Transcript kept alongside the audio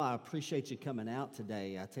I appreciate you coming out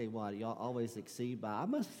today. I tell you what, y'all always exceed by. I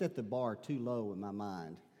must set the bar too low in my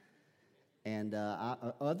mind. And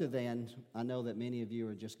other than, I know that many of you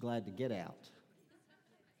are just glad to get out.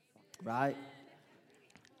 Right?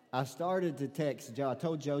 I started to text Joe. I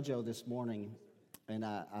told JoJo this morning, and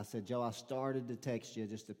I said, Joe, I started to text you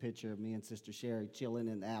just a picture of me and Sister Sherry chilling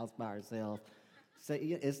in the house by herself. Say,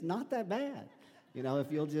 it's not that bad. You know,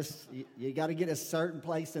 if you'll just, you got to get a certain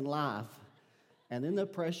place in life. And then the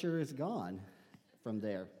pressure is gone from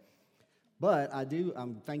there. But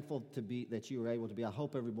I'm thankful that you were able to be. I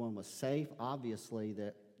hope everyone was safe. Obviously,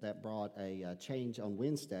 that brought a change on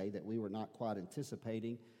Wednesday that we were not quite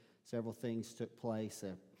anticipating. Several things took place.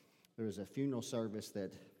 There was a funeral service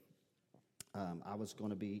that I was going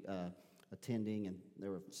to be attending, and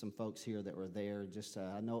there were some folks here that were there. Just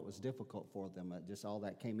I know it was difficult for them. Just all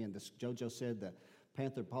that came in. JoJo said the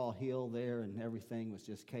Panther Paw Hill there and everything was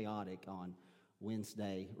just chaotic on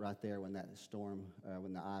Wednesday, right there when that storm,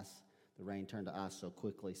 when the rain turned to ice so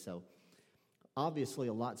quickly. So obviously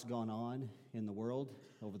a lot's gone on in the world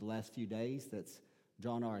over the last few days that's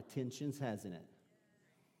drawn our attentions, hasn't it?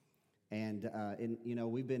 And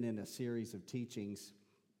we've been in a series of teachings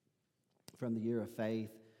from the Year of Faith.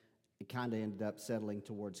 It kind of ended up settling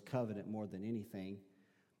towards covenant more than anything.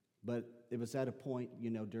 But it was at a point,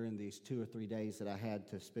 during these 2 or 3 days that I had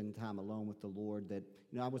to spend time alone with the Lord that,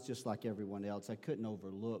 I was just like everyone else. I couldn't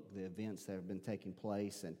overlook the events that have been taking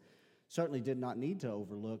place, and certainly did not need to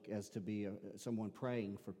overlook as to be someone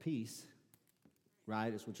praying for peace,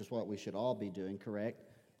 right? Which is what we should all be doing, correct?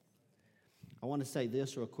 I want to say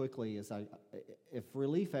this real quickly: if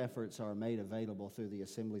relief efforts are made available through the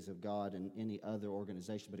Assemblies of God and any other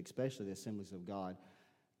organization, but especially the Assemblies of God,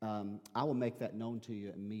 I will make that known to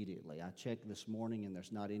you immediately. I checked this morning, and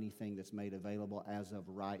there's not anything that's made available as of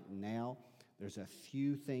right now. There's a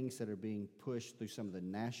few things that are being pushed through some of the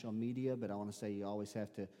national media, but I want to say you always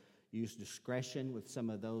have to use discretion with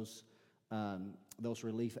some of those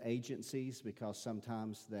relief agencies, because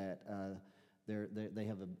sometimes that they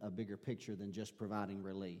have a bigger picture than just providing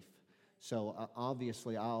relief. So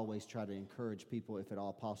obviously, I always try to encourage people, if at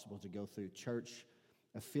all possible, to go through church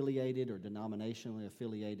affiliated or denominationally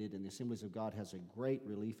affiliated, and the Assemblies of God has a great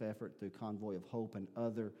relief effort through Convoy of Hope and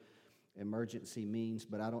other emergency means,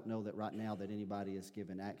 but I don't know that right now that anybody is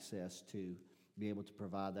given access to be able to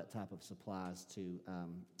provide that type of supplies to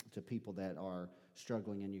people that are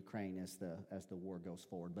struggling in Ukraine as the war goes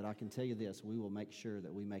forward. But I can tell you this: we will make sure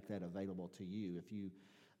that we make that available to you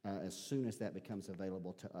as soon as that becomes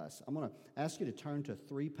available to us. I'm going to ask you to turn to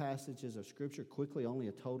 3 passages of Scripture quickly, only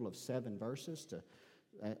a total of 7 verses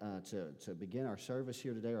to begin our service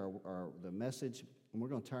here today, or the message. And we're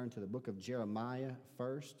going to turn to the book of Jeremiah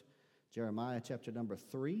first. Jeremiah chapter number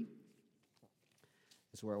 3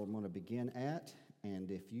 is where I'm going to begin at.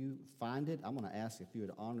 And if you find it, I'm going to ask if you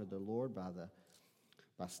would honor the Lord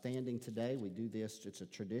by standing today. We do this, it's a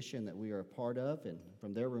tradition that we are a part of. And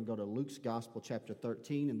from there, we're going to go to Luke's Gospel chapter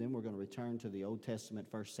 13, and then we're going to return to the Old Testament,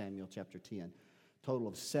 1 Samuel chapter 10. Total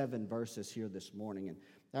of 7 verses here this morning. And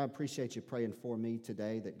I appreciate you praying for me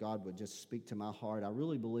today, that God would just speak to my heart. I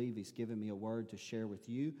really believe He's given me a word to share with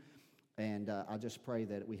you, and I just pray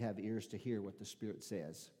that we have ears to hear what the Spirit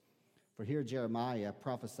says. For here Jeremiah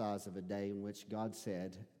prophesies of a day in which God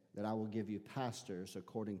said that I will give you pastors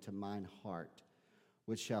according to mine heart,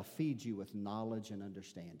 which shall feed you with knowledge and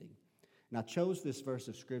understanding. And I chose this verse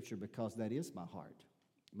of Scripture because that is my heart.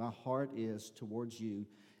 My heart is towards you,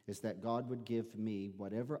 is that God would give me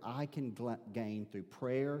whatever I can gain through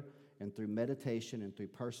prayer and through meditation and through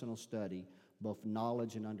personal study, both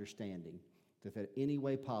knowledge and understanding, if in any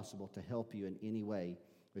way possible to help you in any way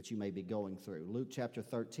that you may be going through. Luke chapter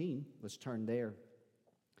 13, let's turn there.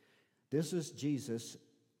 This is Jesus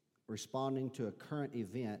responding to a current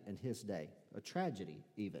event in his day, a tragedy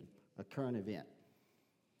even, a current event.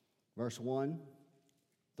 Verse 1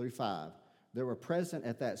 through 5. There were present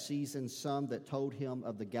at that season some that told him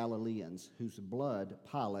of the Galileans, whose blood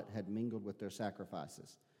Pilate had mingled with their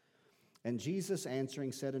sacrifices. And Jesus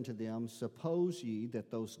answering said unto them, Suppose ye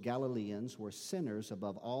that those Galileans were sinners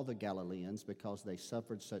above all the Galileans, because they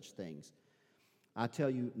suffered such things? I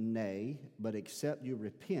tell you, nay, but except you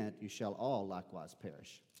repent, you shall all likewise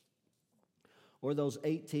perish. Or those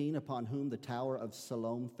 18 upon whom the tower of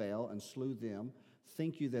Siloam fell and slew them,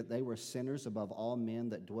 think you that they were sinners above all men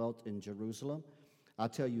that dwelt in Jerusalem? I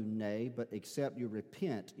tell you, nay, but except you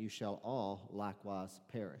repent, you shall all likewise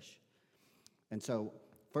perish. And so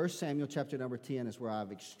 1 Samuel chapter number 10 is where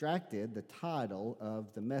I've extracted the title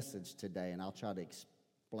of the message today, and I'll try to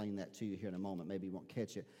explain that to you here in a moment. Maybe you won't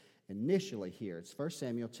catch it initially here. It's 1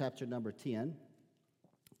 Samuel chapter number 10,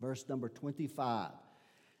 verse number 25.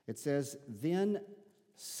 It says, "Then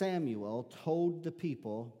Samuel told the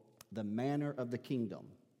people the manner of the kingdom.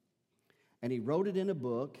 And he wrote it in a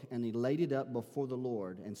book, and he laid it up before the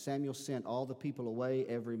Lord. And Samuel sent all the people away,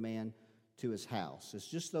 every man to his house." It's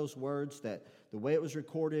just those words that the way it was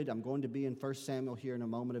recorded, I'm going to be in 1 Samuel here in a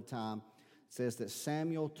moment of time. It says that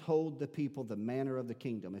Samuel told the people the manner of the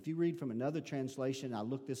kingdom. If you read from another translation, I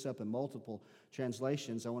looked this up in multiple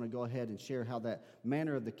translations. I want to go ahead and share how that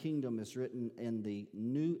manner of the kingdom is written in the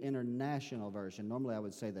New International Version. Normally I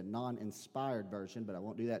would say the non-inspired version, but I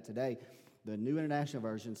won't do that today. The New International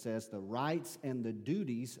Version says the rights and the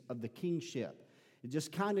duties of the kingship. It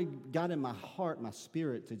just kind of got in my heart, my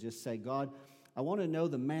spirit, to just say, God, I want to know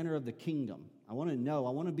the manner of the kingdom. I want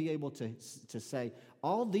to be able to say,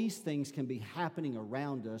 all these things can be happening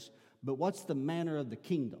around us, but what's the manner of the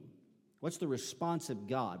kingdom? What's the response of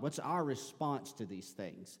God? What's our response to these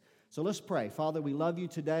things? So let's pray. Father, we love you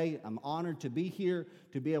today. I'm honored to be here,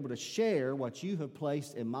 to be able to share what you have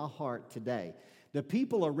placed in my heart today. The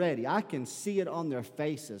people are ready. I can see it on their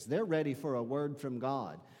faces. They're ready for a word from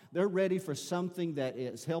God. They're ready for something that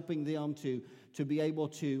is helping them to be able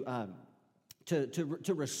to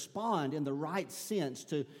respond in the right sense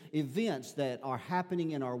to events that are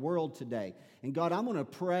happening in our world today. And God, I'm going to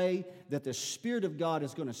pray that the Spirit of God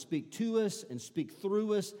is going to speak to us and speak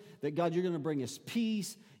through us, that God, you're going to bring us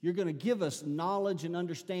peace. You're going to give us knowledge and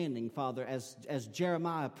understanding, Father, as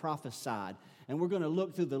Jeremiah prophesied. And we're going to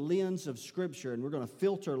look through the lens of Scripture, and we're going to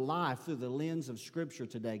filter life through the lens of Scripture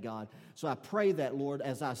today, God. So I pray that, Lord,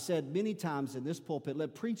 as I said many times in this pulpit,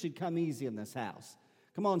 let preaching come easy in this house.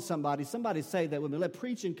 Come on, somebody. Somebody say that with me. Let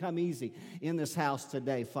preaching come easy in this house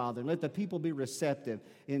today, Father. And let the people be receptive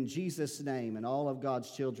in Jesus' name. And all of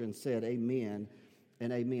God's children said amen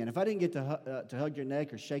and amen. If I didn't get to hug your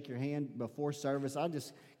neck or shake your hand before service, I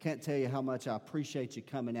just can't tell you how much I appreciate you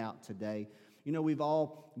coming out today. You know, we've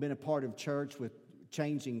all been a part of church with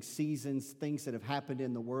changing seasons, things that have happened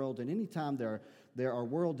in the world. And anytime there are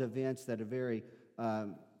world events that are very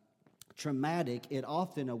traumatic, it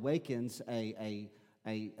often awakens a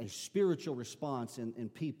spiritual response in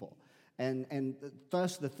people. And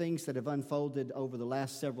thus the things that have unfolded over the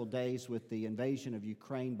last several days with the invasion of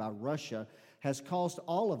Ukraine by Russia has caused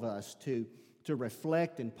all of us to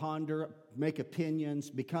reflect and ponder, make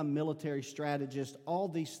opinions, become military strategists, all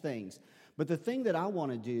these things. But the thing that I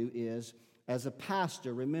want to do is, as a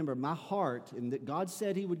pastor, remember my heart, and that God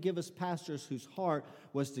said He would give us pastors whose heart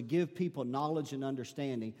was to give people knowledge and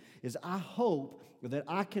understanding, is I hope that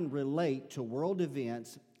I can relate to world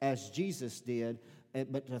events as Jesus did,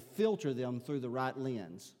 but to filter them through the right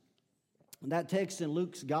lens. And that text in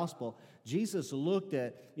Luke's gospel, Jesus looked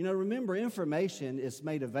at, remember, information is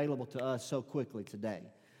made available to us so quickly today.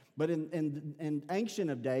 But in ancient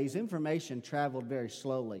of days, information traveled very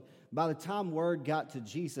slowly. By the time word got to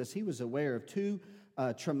Jesus, he was aware of two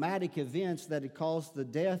traumatic events that had caused the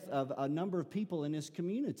death of a number of people in his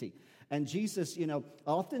community. And Jesus,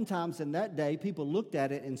 oftentimes in that day, people looked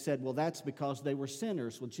at it and said, well, that's because they were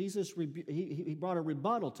sinners. Well, Jesus, he brought a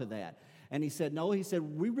rebuttal to that. And he said, no,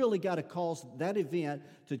 we really got to cause that event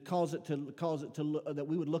to cause it to that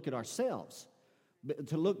we would look at ourselves.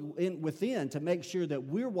 To look within to make sure that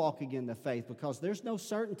we're walking in the faith, because there's no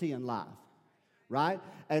certainty in life, right?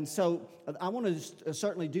 And so I want to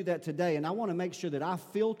certainly do that today, and I want to make sure that I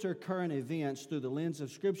filter current events through the lens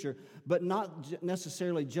of Scripture, but not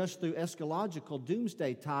necessarily just through eschatological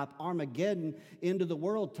doomsday type Armageddon into the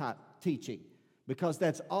world type teaching, because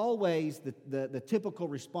that's always the typical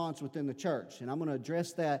response within the church. And I'm going to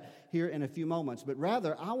address that here in a few moments. But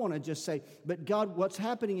rather, I want to just say, but God, what's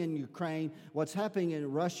happening in Ukraine, what's happening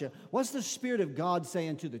in Russia, what's the Spirit of God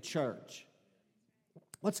saying to the church?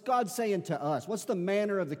 What's God saying to us? What's the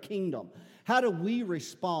manner of the kingdom? How do we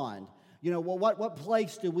respond? What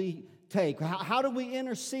place do we take? How do we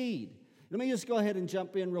intercede? Let me just go ahead and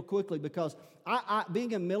jump in real quickly, because I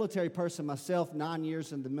being a military person myself, 9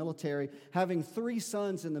 years in the military, having 3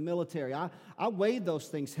 sons in the military, I weighed those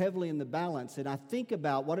things heavily in the balance, and I think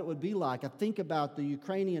about what it would be like. I think about the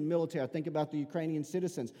Ukrainian military. I think about the Ukrainian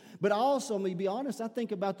citizens. But also, let me be honest, I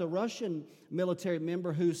think about the Russian military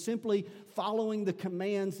member who's simply following the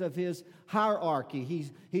commands of his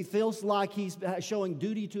hierarchy. He feels like he's showing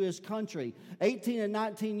duty to his country. 18 and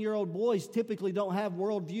 19-year-old boys typically don't have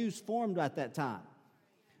worldviews formed at that time.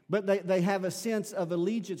 But they have a sense of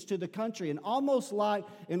allegiance to the country. And almost like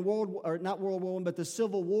in not World War I, but the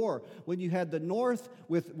Civil War, when you had the North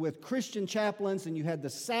with Christian chaplains, and you had the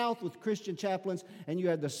South with Christian chaplains, and you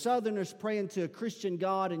had the Southerners praying to a Christian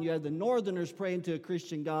God, and you had the Northerners praying to a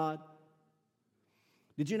Christian God.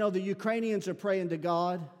 Did you know the Ukrainians are praying to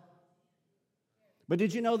God? But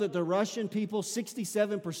did you know that the Russian people,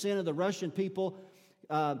 67% of the Russian people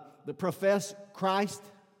that profess Christ,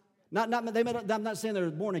 I'm not saying they're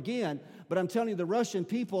born again, but I'm telling you the Russian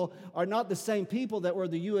people are not the same people that were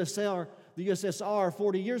the USSR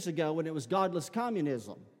 40 years ago when it was godless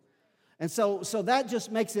communism. And so that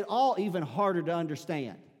just makes it all even harder to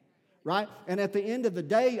understand, right? And at the end of the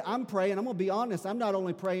day, I'm praying, I'm going to be honest, I'm not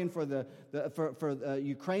only praying for the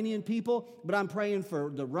Ukrainian people, but I'm praying for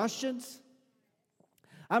the Russians.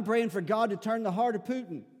 I'm praying for God to turn the heart of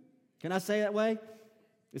Putin. Can I say that way?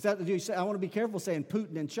 Is that you say? I want to be careful saying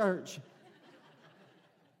Putin in church.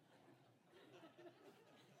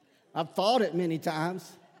 I've thought it many times.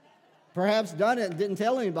 Perhaps done it and didn't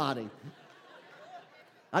tell anybody.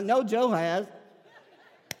 I know Joe has.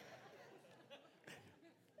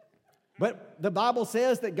 But the Bible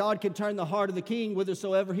says that God can turn the heart of the king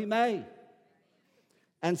whithersoever he may.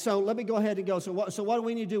 And so let me go ahead and go. So what do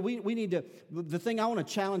we need to do? We need to, the thing I want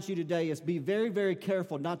to challenge you today is be very, very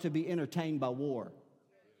careful not to be entertained by war.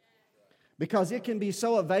 Because it can be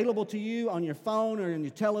so available to you on your phone or on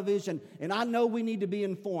your television. And I know we need to be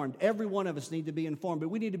informed. Every one of us need to be informed. But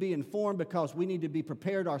we need to be informed because we need to be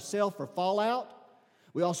prepared ourselves for fallout.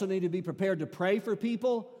 We also need to be prepared to pray for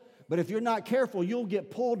people. But if you're not careful, you'll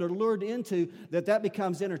get pulled or lured into that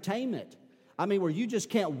becomes entertainment. I mean, where you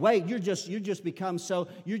just can't wait. You're just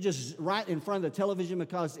right in front of the television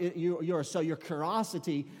because your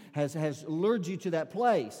curiosity has lured you to that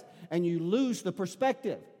place, and you lose the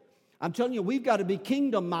perspective. I'm telling you, we've got to be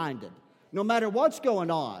kingdom-minded, no matter what's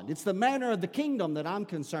going on. It's the manner of the kingdom that I'm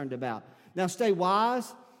concerned about. Now, stay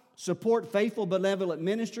wise. Support faithful, benevolent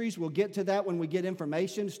ministries. We'll get to that when we get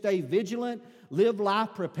information. Stay vigilant. Live life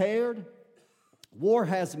prepared. War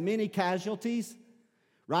has many casualties.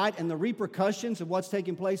 Right? And the repercussions of what's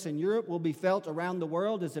taking place in Europe will be felt around the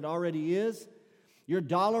world as it already is. Your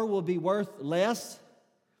dollar will be worth less.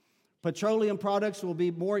 Petroleum products will be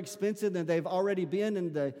more expensive than they've already been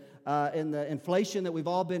in the inflation that we've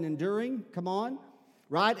all been enduring. Come on.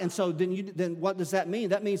 Right? And so then what does that mean?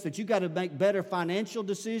 That means that you got to make better financial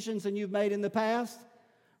decisions than you've made in the past.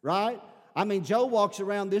 Right? I mean, Joe walks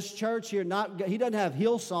around this church here, he doesn't have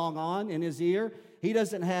Hillsong on in his ear. He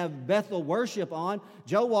doesn't have Bethel worship on.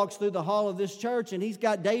 Joe walks through the hall of this church and he's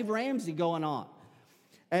got Dave Ramsey going on.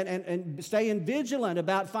 And staying vigilant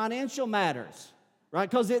about financial matters, right?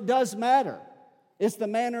 Because it does matter. It's the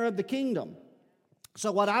manner of the kingdom.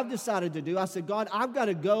 So what I've decided to do, I said, God, I've got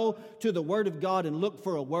to go to the Word of God and look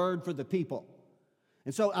for a word for the people.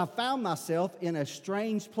 And so I found myself in a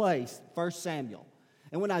strange place, 1 Samuel.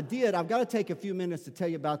 And when I did, I've got to take a few minutes to tell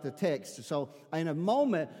you about the text. So in a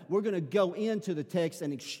moment, we're going to go into the text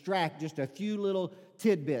and extract just a few little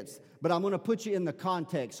tidbits. But I'm going to put you in the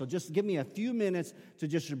context. So just give me a few minutes to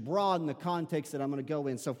just broaden the context that I'm going to go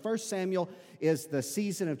in. So 1 Samuel is the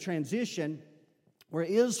season of transition where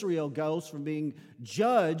Israel goes from being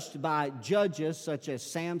judged by judges such as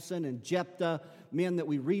Samson and Jephthah, men that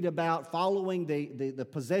we read about following the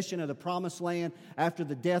possession of the promised land after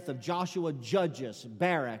the death of Joshua, judges,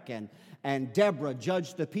 Barak and Deborah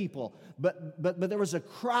judged the people. But there was a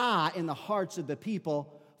cry in the hearts of the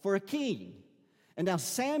people for a king. And now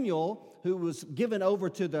Samuel, who was given over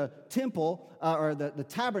to the temple or the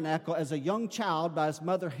tabernacle as a young child by his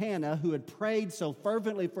mother Hannah, who had prayed so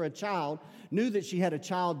fervently for a child, knew that she had a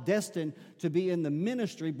child destined to be in the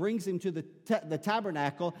ministry, brings him to the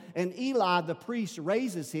tabernacle, and Eli, the priest,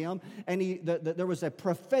 raises him, and there was a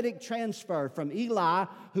prophetic transfer from Eli,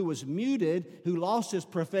 who was muted, who lost his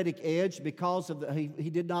prophetic edge because of he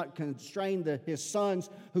did not constrain his sons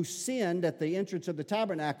who sinned at the entrance of the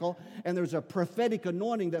tabernacle, and there was a prophetic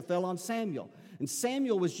anointing that fell on Samuel. And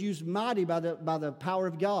Samuel was used mighty by the power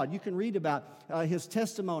of God. You can read about his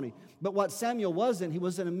testimony. But what Samuel wasn't, he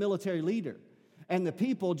wasn't a military leader. And the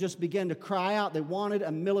people just began to cry out. They wanted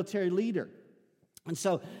a military leader. And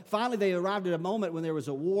so finally they arrived at a moment when there was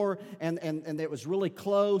a war and it was really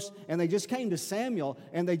close. And they just came to Samuel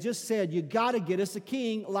and they just said, you got to get us a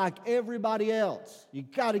king like everybody else. You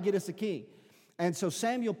got to get us a king. And so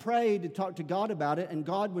Samuel prayed to talk to God about it. And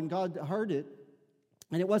when God heard it,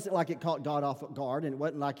 and it wasn't like it caught God off guard, and it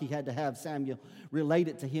wasn't like he had to have Samuel relate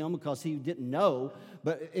it to him because he didn't know,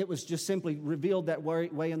 but it was just simply revealed that way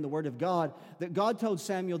in the Word of God, that God told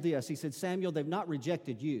Samuel this. He said, Samuel, they've not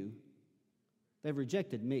rejected you. They've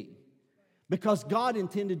rejected me. Because God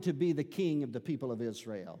intended to be the king of the people of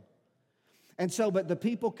Israel. And so, but the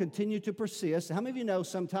people continue to persist. How many of you know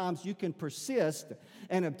sometimes you can persist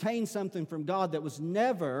and obtain something from God that was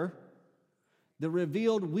never the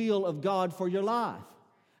revealed will of God for your life?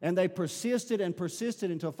 And they persisted and persisted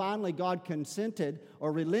until finally God consented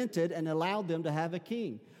or relented and allowed them to have a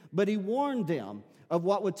king. But he warned them of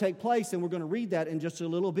what would take place, and we're going to read that in just a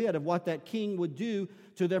little bit, of what that king would do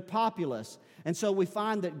to their populace. And so we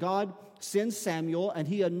find that God sends Samuel, and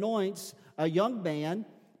he anoints a young man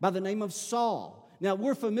by the name of Saul. Now,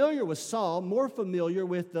 we're familiar with Saul, more familiar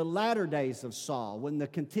with the latter days of Saul, when the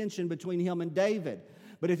contention between him and David.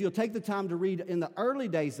 But if you'll take the time to read in the early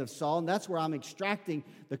days of Saul, and that's where I'm extracting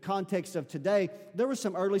the context of today, there were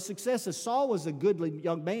some early successes. Saul was a goodly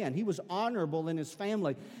young man. He was honorable in his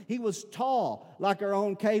family. He was tall, like our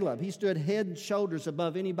own Caleb. He stood head and shoulders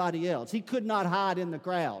above anybody else. He could not hide in the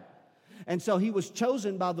crowd. And so he was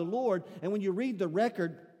chosen by the Lord. And when you read the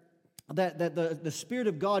record, that the Spirit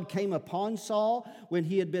of God came upon Saul when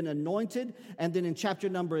he had been anointed. And then in chapter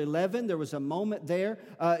number 11, there was a moment there.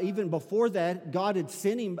 Even before that, God had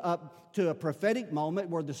sent him up to a prophetic moment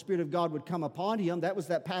where the Spirit of God would come upon him. That was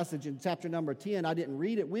that passage in chapter number 10. I didn't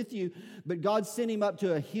read it with you, but God sent him up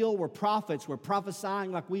to a hill where prophets were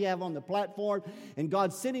prophesying like we have on the platform. And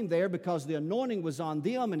God sent him there because the anointing was on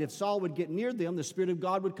them. And if Saul would get near them, the Spirit of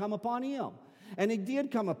God would come upon him. And it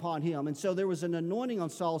did come upon him. And so there was an anointing on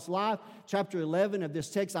Saul's life. Chapter 11 of this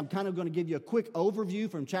text, I'm kind of going to give you a quick overview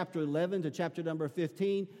from chapter 11 to chapter number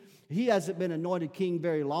 15. He hasn't been anointed king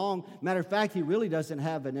very long. Matter of fact, he really doesn't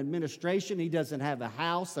have an administration. He doesn't have a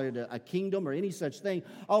house or a kingdom or any such thing.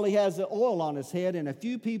 All he has is oil on his head and a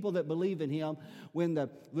few people that believe in him. When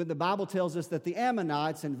the Bible tells us that the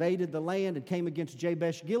Ammonites invaded the land and came against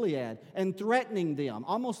Jabesh Gilead and threatening them,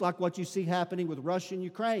 almost like what you see happening with Russia and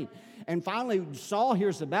Ukraine. And finally, Saul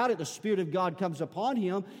hears about it. The Spirit of God comes upon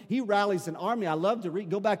him. He rallies an army. I love to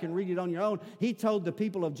go back and read it on your own. He told the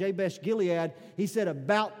people of Jabesh Gilead, he said,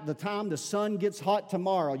 about the time the sun gets hot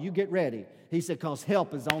tomorrow, you get ready. He said, because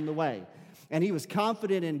help is on the way. And he was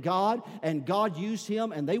confident in God, and God used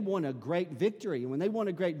him, and they won a great victory. And when they won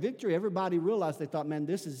a great victory, everybody realized, they thought, man,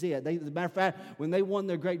 this is it. As a matter of fact, when they won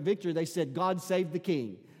their great victory, they said, God saved the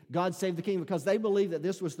king. God saved the king, because they believed that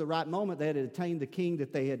this was the right moment. They had attained the king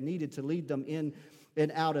that they had needed to lead them in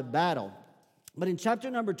and out of battle. But in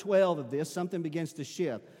chapter number 12 of this, something begins to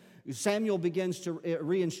shift. Samuel begins to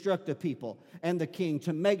re-instruct the people and the king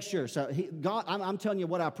to make sure. So I'm telling you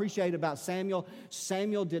what I appreciate about Samuel.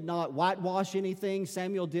 Samuel did not whitewash anything.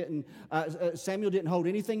 Samuel didn't hold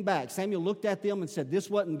anything back. Samuel looked at them and said, this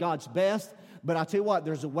wasn't God's best, but I tell you what,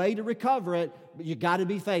 there's a way to recover it, but you got to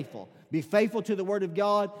be faithful. Be faithful to the Word of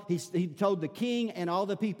God. He told the king and all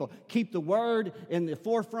the people, keep the Word in the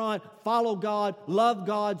forefront, follow God, love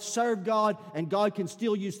God, serve God, and God can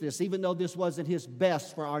still use this, even though this wasn't His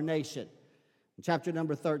best for our nation. In chapter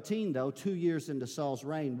number 13, though, 2 years into Saul's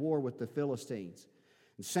reign, war with the Philistines.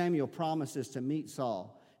 And Samuel promises to meet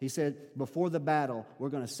Saul. He said, before the battle, we're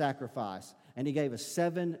going to sacrifice. And he gave a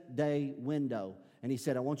 7-day window. And he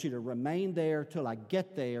said, I want you to remain there till I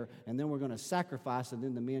get there, and then we're going to sacrifice, and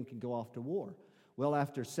then the men can go off to war. Well,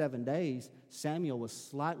 after 7 days, Samuel was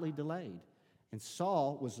slightly delayed, and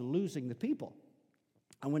Saul was losing the people.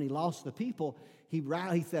 And when he lost the people, he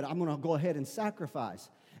said, I'm going to go ahead and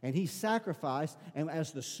sacrifice. And he sacrificed, and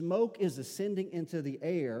as the smoke is ascending into the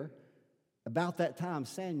air, about that time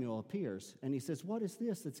Samuel appears, and he says, what is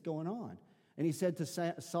this that's going on? And he said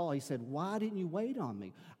to Saul, he said, why didn't you wait on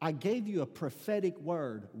me? I gave you a prophetic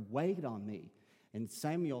word, wait on me. And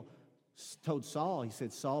Samuel told Saul, he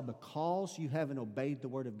said, Saul, because you haven't obeyed the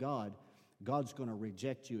word of God, God's going to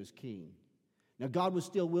reject you as king. Now, God was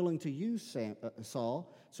still willing to use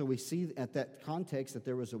Saul, so we see at that context that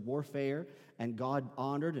there was a warfare, and God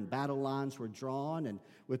honored, and battle lines were drawn, and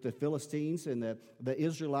with the Philistines, and the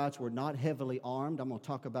Israelites were not heavily armed. I'm going to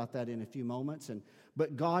talk about that in a few moments.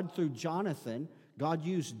 But God, through Jonathan, God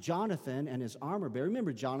used Jonathan and his armor bearer.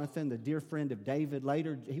 Remember Jonathan, the dear friend of David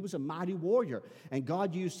later? He was a mighty warrior. And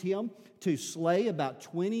God used him to slay about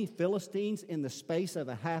 20 Philistines in the space of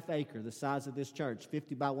a half acre, the size of this church,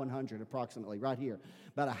 50 by 100 approximately, right here,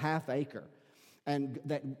 about a half acre. And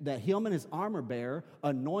that him and his armor bearer,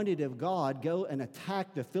 anointed of God, go and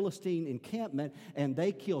attack the Philistine encampment, and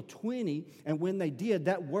they kill 20. And when they did,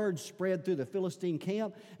 that word spread through the Philistine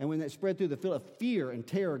camp. And when that spread through fear and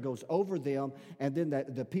terror goes over them. And then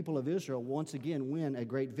the people of Israel once again win a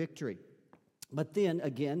great victory. But then,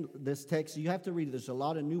 again, this text, you have to read it. There's a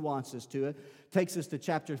lot of nuances to it. Takes us to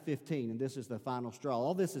chapter 15, and this is the final straw.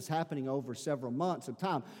 All this is happening over several months of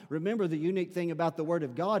time. Remember, the unique thing about the Word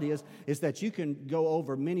of God is that you can go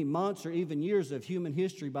over many months or even years of human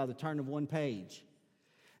history by the turn of one page.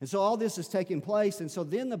 And so all this is taking place, and so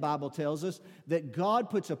then the Bible tells us that God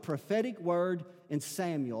puts a prophetic word in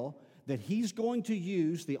Samuel that He's going to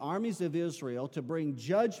use the armies of Israel to bring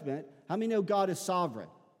judgment. How many know God is sovereign?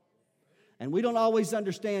 And we don't always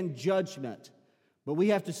understand judgment. But we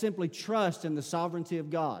have to simply trust in the sovereignty of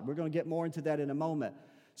God. We're going to get more into that in a moment.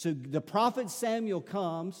 So the prophet Samuel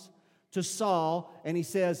comes to Saul, and he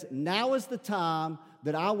says, now is the time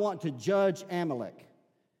that I want to judge Amalek.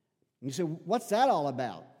 And you say, what's that all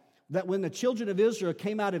about? That when the children of Israel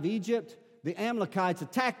came out of Egypt, the Amalekites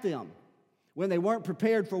attacked them when they weren't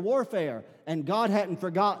prepared for warfare, and God hadn't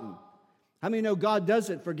forgotten. How many know God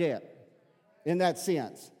doesn't forget in that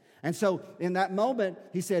sense? And so in that moment,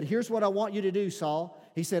 he said, here's what I want you to do, Saul.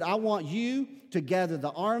 He said, I want you to gather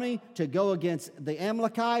the army to go against the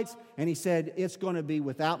Amalekites. And he said, it's going to be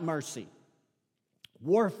without mercy.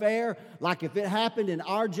 Warfare, like if it happened in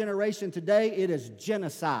our generation today, it is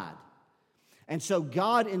genocide. And so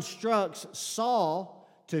God instructs Saul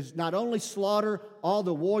to not only slaughter all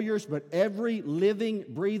the warriors, but every living,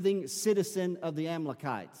 breathing citizen of the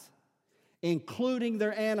Amalekites, including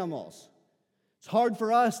their animals. It's hard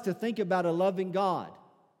for us to think about a loving God.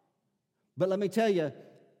 But let me tell you,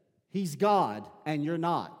 He's God and you're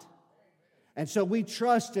not. And so we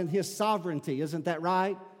trust in His sovereignty, isn't that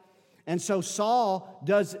right? And so Saul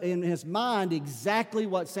does in his mind exactly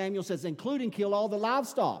what Samuel says, including kill all the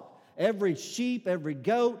livestock. Every sheep, every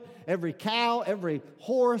goat, every cow, every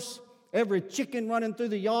horse, every chicken running through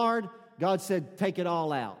the yard. God said, take it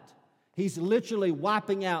all out. He's literally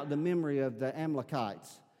wiping out the memory of the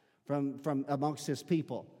Amalekites from amongst His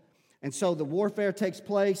people. And so the warfare takes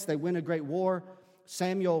place. They win a great war.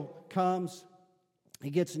 Samuel comes. He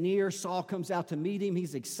gets near. Saul comes out to meet him.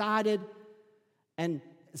 He's excited. And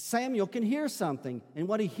Samuel can hear something. And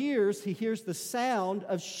what he hears the sound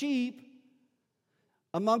of sheep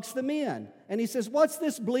amongst the men. And he says, what's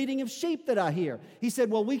this bleating of sheep that I hear? He said,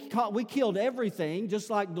 well, we killed everything, just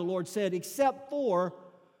like the Lord said, except for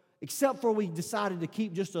we decided to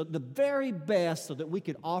keep just the very best so that we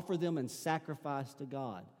could offer them in sacrifice to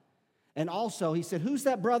God. And also, he said, who's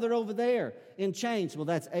that brother over there in chains? Well,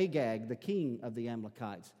 that's Agag, the king of the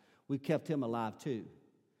Amalekites. We kept him alive too.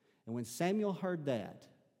 And when Samuel heard that,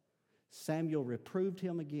 Samuel reproved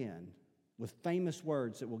him again with famous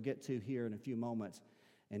words that we'll get to here in a few moments.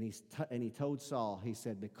 And he told Saul, he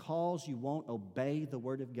said, because you won't obey the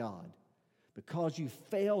word of God, because you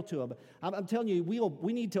fail to obey. I'm telling you,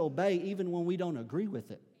 we need to obey even when we don't agree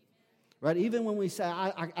with it. Right? Even when we say,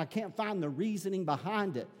 I can't find the reasoning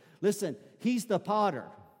behind it. Listen, He's the potter.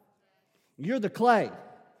 You're the clay.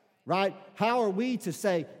 Right? How are we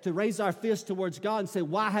to raise our fist towards God and say,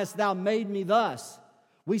 why hast thou made me thus?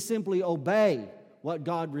 We simply obey what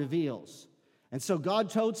God reveals. And so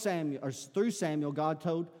God told Samuel, or through Samuel, God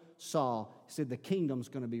told Saul, He said, the kingdom's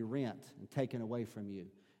going to be rent and taken away from you.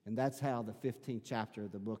 And that's how the 15th chapter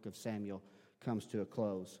of the book of Samuel comes to a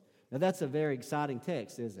close. Now, that's a very exciting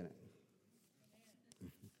text, isn't it?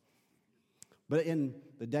 But in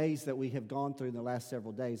the days that we have gone through in the last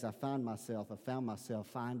several days, I found myself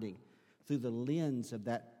finding through the lens of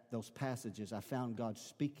those passages, I found God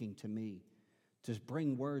speaking to me to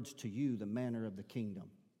bring words to you, the manner of the kingdom.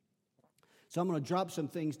 So I'm going to drop some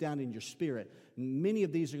things down in your spirit. Many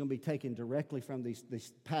of these are going to be taken directly from these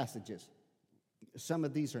passages. Some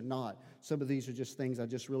of these are not. Some of these are just things I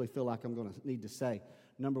just really feel like I'm going to need to say.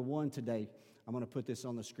 Number one today, I'm going to put this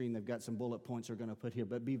on the screen. They've got some bullet points they're going to put here.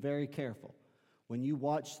 But be very careful. When you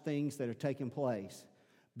watch things that are taking place,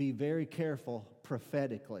 be very careful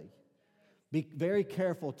prophetically. Be very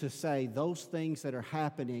careful to say those things that are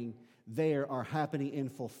happening there are happening in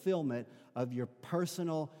fulfillment of your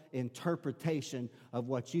personal interpretation of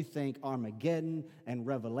what you think Armageddon and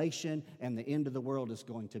Revelation and the end of the world is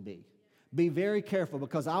going to be. Be very careful,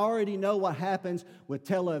 because I already know what happens with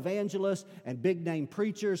televangelists and big-name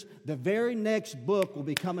preachers. The very next book will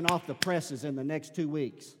be coming off the presses in the next 2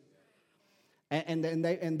 weeks. And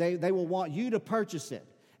they will want you to purchase it.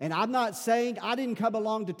 And I'm not saying, I didn't come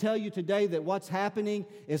along to tell you today that what's happening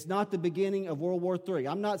is not the beginning of World War III.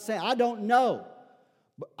 I'm not saying, I don't know.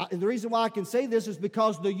 But the reason why I can say this is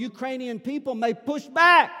because the Ukrainian people may push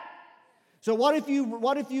back. So what if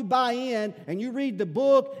you buy in and you read the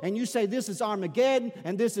book and you say this is Armageddon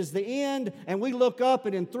and this is the end, and we look up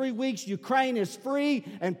and in 3 weeks Ukraine is free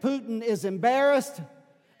and Putin is embarrassed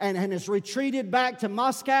and has retreated back to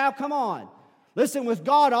Moscow? Come on. Listen, with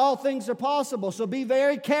God, all things are possible, so be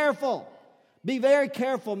very careful. Be very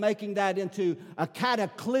careful making that into a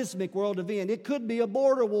cataclysmic world event. It could be a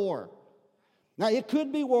border war. Now, it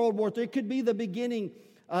could be World War III. It could be the beginning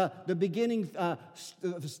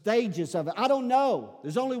stages of it. I don't know.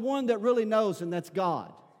 There's only one that really knows, and that's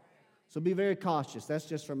God. So be very cautious. That's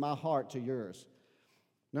just from my heart to yours.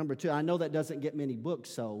 Number two, I know that doesn't get many books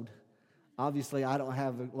sold. Obviously, I don't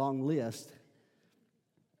have a long list.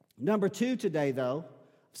 Number two today, though,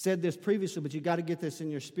 said this previously, but you got to get this in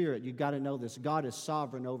your spirit. You got to know this. God is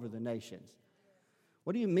sovereign over the nations.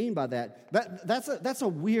 What do you mean by that? That's a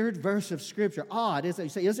weird verse of Scripture. Odd, isn't it? You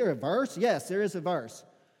say, is there a verse? Yes, there is a verse.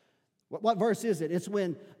 What verse is it? It's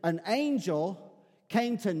when an angel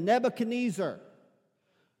came to Nebuchadnezzar,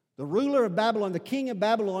 the ruler of Babylon, the king of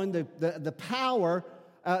Babylon, the power,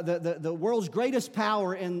 the world's greatest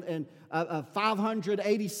power in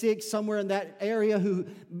 586, somewhere in that area, who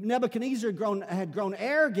Nebuchadnezzar had grown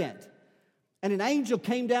arrogant. And an angel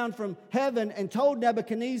came down from heaven and told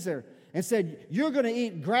Nebuchadnezzar and said, you're going to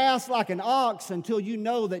eat grass like an ox until you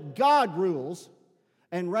know that God rules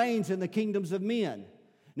and reigns in the kingdoms of men.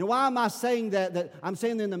 Now, why am I saying that? I'm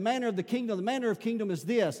saying in the manner of the kingdom. The manner of kingdom is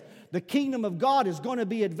this. The kingdom of God is going to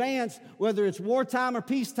be advanced whether it's wartime or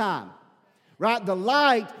peacetime. Right? The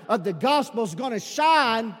light of the gospel is going to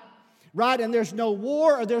shine, right? And there's no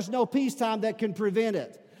war or there's no peacetime that can prevent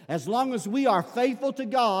it. As long as we are faithful to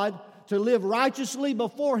God, to live righteously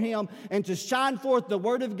before Him, and to shine forth the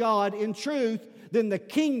Word of God in truth, then the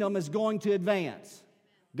kingdom is going to advance.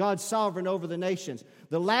 God's sovereign over the nations.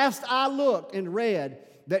 The last I looked and read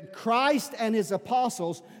that Christ and His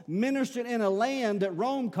apostles ministered in a land that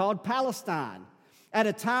Rome called Palestine, at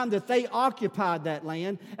a time that they occupied that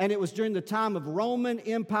land, and it was during the time of Roman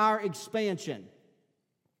Empire expansion.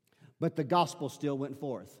 But the gospel still went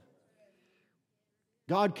forth.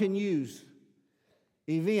 God can use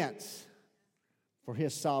events for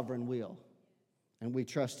His sovereign will, and we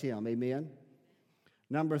trust Him. Amen?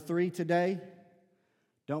 Number 3 today,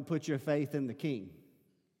 don't put your faith in the king.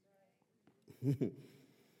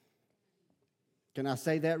 Can I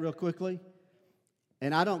say that real quickly?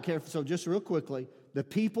 And I don't care, so just real quickly, the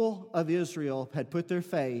people of Israel had put their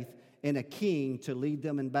faith in a king to lead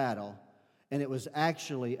them in battle, and it was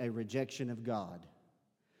actually a rejection of God.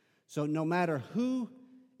 So no matter who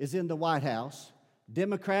is in the White House,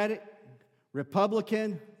 Democratic,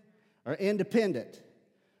 Republican, or independent,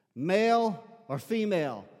 male or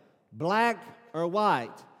female, black or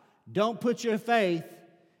white, don't put your faith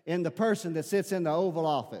in the person that sits in the Oval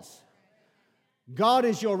Office. God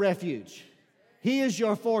is your refuge. He is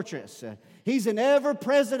your fortress. He's an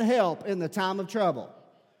ever-present help in the time of trouble.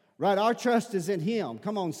 Right? Our trust is in Him.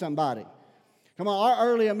 Come on, somebody. Come on, our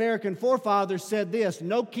early American forefathers said this,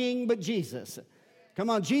 no king but Jesus. Come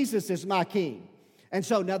on, Jesus is my king. And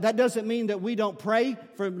so now that doesn't mean that we don't pray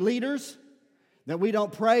for leaders, that we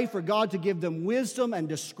don't pray for God to give them wisdom and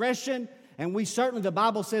discretion. And we certainly, the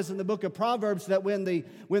Bible says in the book of Proverbs that when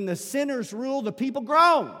the sinners rule, the people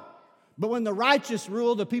groan. But when the righteous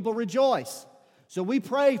rule, the people rejoice. So we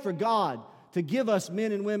pray for God to give us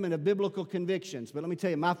men and women of biblical convictions. But let me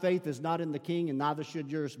tell you, my faith is not in the king, and neither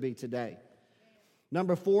should yours be today.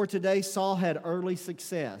 Number 4 today, Saul had early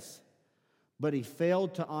success, but he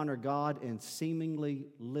failed to honor God in seemingly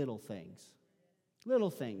little things.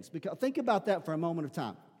 Little things. Because think about that for a moment of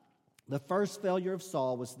time. The first failure of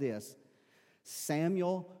Saul was this.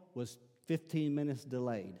 Samuel was 15 minutes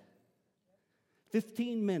delayed.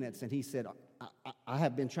 15 minutes, and he said, I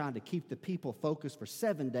have been trying to keep the people focused for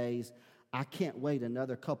 7 days. I can't wait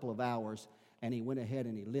another couple of hours. And he went ahead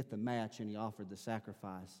and he lit the match and he offered the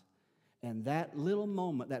sacrifice. And that little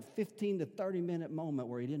moment, that 15 to 30-minute moment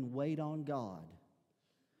where he didn't wait on God,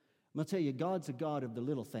 I'm going to tell you, God's a God of the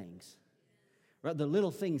little things. Right? The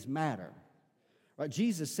little things matter. Right?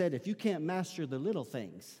 Jesus said, if you can't master the little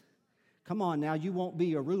things, come on now, you won't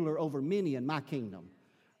be a ruler over many in my kingdom.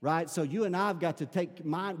 Right? So you and I have got to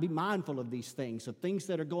be mindful of these things, of things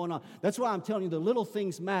that are going on. That's why I'm telling you the little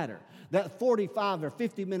things matter. That 45 or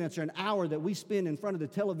 50 minutes or an hour that we spend in front of the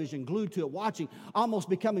television, glued to it, watching, almost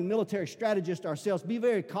becoming military strategists ourselves, be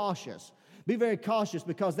very cautious. Be very cautious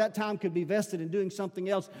because that time could be vested in doing something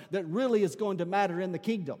else that really is going to matter in the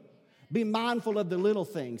kingdom. Be mindful of the little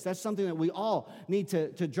things. That's something that we all need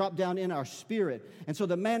to drop down in our spirit. And so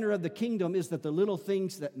the manner of the kingdom is that the little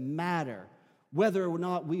things that matter, whether or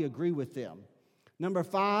not we agree with them. Number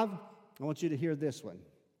 5, I want you to hear this one.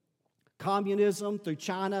 Communism through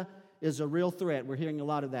China is a real threat. We're hearing a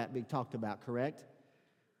lot of that being talked about, correct?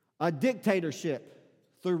 A dictatorship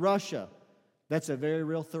through Russia, that's a very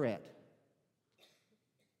real threat.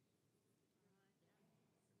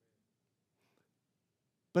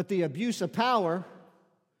 But the abuse of power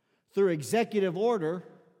through executive order,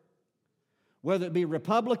 whether it be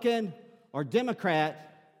Republican or Democrat,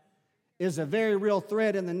 is a very real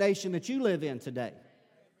threat in the nation that you live in today.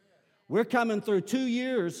 We're coming through 2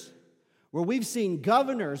 years where we've seen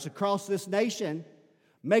governors across this nation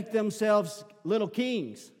make themselves little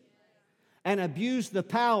kings and abuse the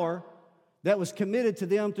power that was committed to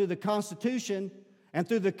them through the Constitution and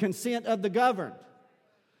through the consent of the governed.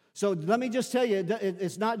 So let me just tell you,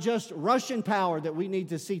 it's not just Russian power that we need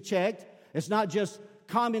to see checked. It's not just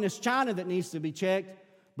communist China that needs to be checked,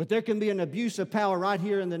 but there can be an abuse of power right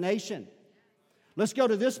here in the nation. Let's go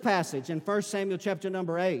to this passage in 1 Samuel chapter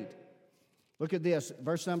number 8. Look at this,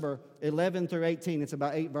 verse number 11 through 18. It's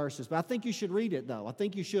about 8 verses. But I think you should read it, though. I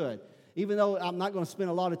think you should. Even though I'm not going to spend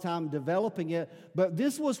a lot of time developing it. But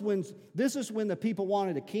this is when the people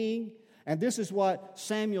wanted a king. And this is what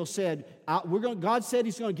Samuel said. God said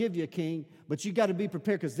He's going to give you a king, but you got to be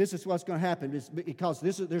prepared because this is what's going to happen.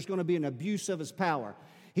 There's going to be an abuse of His power.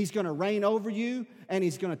 He's going to reign over you, and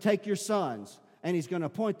He's going to take your sons, and He's going to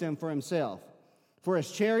appoint them for Himself. For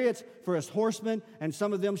His chariots, for His horsemen, and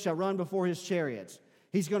some of them shall run before His chariots.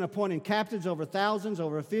 He's going to appoint in captains over thousands,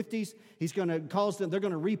 over 50s. He's going to cause them, they're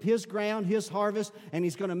going to reap His ground, His harvest, and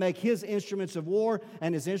He's going to make His instruments of war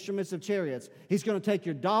and His instruments of chariots. He's going to take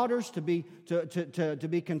your daughters to be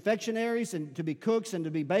confectionaries and to be cooks and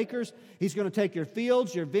to be bakers. He's going to take your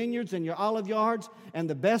fields, your vineyards, and your olive yards, and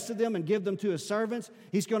the best of them and give them to His servants.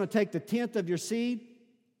 He's going to take the tenth of your seed.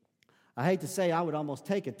 I hate to say I would almost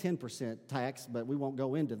take a 10% tax, but we won't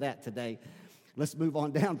go into that today. Let's move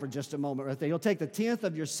on down for just a moment right there. He'll take the tenth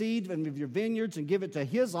of your seed and of your vineyards and give it to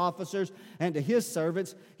His officers and to His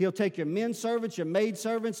servants. He'll take your men servants, your maid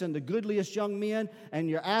servants, and the goodliest young men and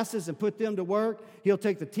your asses and put them to work. He'll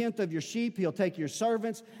take the tenth of your sheep. He'll take your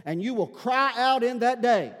servants, and you will cry out in that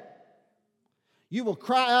day. You will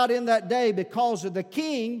cry out in that day because of the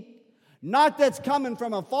king, not that's coming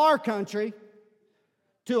from a far country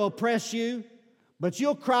to oppress you, but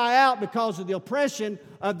you'll cry out because of the oppression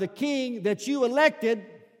of the king that you elected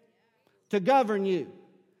to govern you.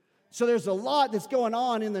 So there's a lot that's going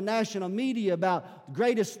on in the national media about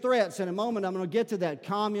greatest threats. In a moment, I'm going to get to that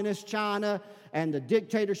communist China and the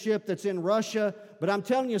dictatorship that's in Russia. But I'm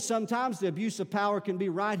telling you, sometimes the abuse of power can be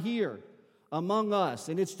right here among us.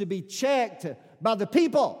 And it's to be checked by the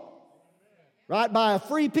people, right? By a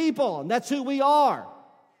free people. And that's who we are.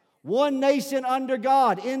 One nation under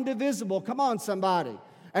God, indivisible. Come on, somebody.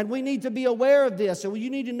 And we need to be aware of this. So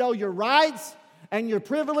you need to know your rights and your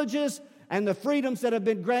privileges and the freedoms that have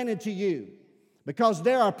been granted to you. Because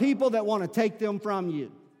there are people that want to take them from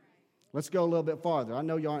you. Let's go a little bit farther. I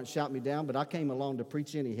know you aren't shouting me down, but I came along to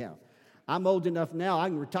preach anyhow. I'm old enough now, I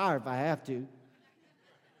can retire if I have to.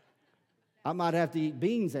 I might have to eat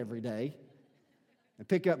beans every day and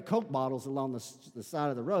pick up Coke bottles along the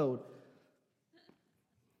side of the road.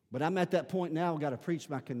 But I'm at that point now, I've got to preach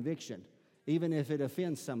my conviction, even if it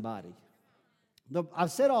offends somebody.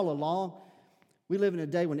 I've said all along, we live in a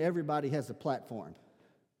day when everybody has a platform.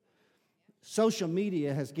 Social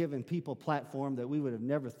media has given people platform that we would have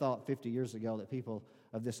never thought 50 years ago that people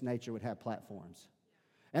of this nature would have platforms.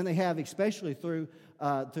 And they have, especially through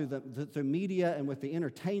media and with the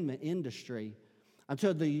entertainment industry,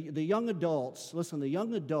 until the young adults, listen, the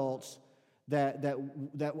young adults that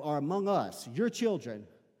are among us, your children,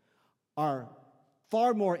 are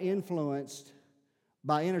far more influenced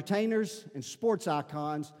by entertainers and sports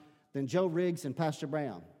icons than Joe Riggs and Pastor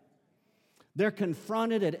Brown. They're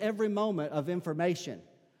confronted at every moment of information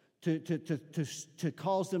to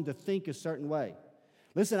cause them to think a certain way.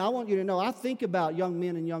 Listen, I want you to know, I think about young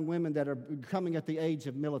men and young women that are coming at the age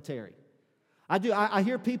of military. I do. I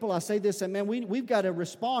hear people, I say this, and man, we've got to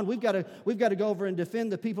respond. We've got to go over and defend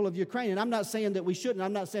the people of Ukraine. And I'm not saying that we shouldn't.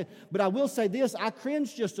 I'm not saying, but I will say this, I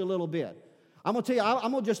cringe just a little bit. I'm going to tell you,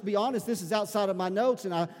 I'm going to just be honest. This is outside of my notes,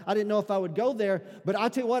 and I didn't know if I would go there. But I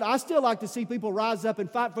tell you what, I still like to see people rise up and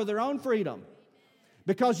fight for their own freedom.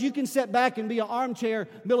 Because you can sit back and be an armchair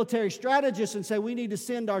military strategist and say, we need to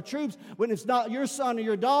send our troops when it's not your son or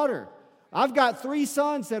your daughter. I've got 3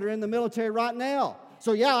 sons that are in the military right now.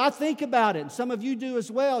 So, yeah, I think about it. Some of you do as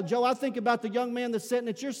well. Joe, I think about the young man that's sitting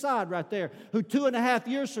at your side right there, who 2.5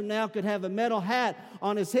 years from now could have a metal hat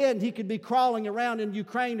on his head, and he could be crawling around in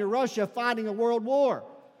Ukraine or Russia fighting a world war.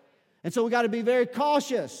 And so we got to be very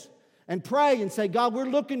cautious and pray and say, God, we're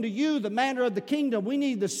looking to you, the manner of the kingdom. We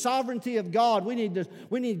need the sovereignty of God. We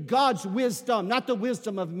need God's wisdom, not the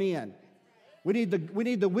wisdom of men. We need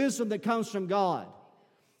the wisdom that comes from God.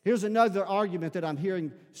 Here's another argument that I'm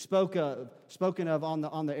hearing spoken of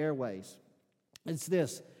on the airways. It's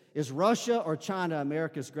this: is Russia or China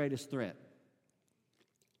America's greatest threat?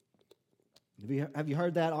 Have you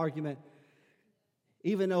heard that argument?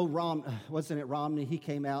 Even though Romney, he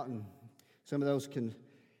came out and some of those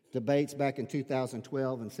debates back in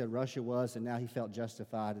 2012 and said Russia was, and now he felt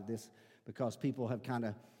justified at this because people have kind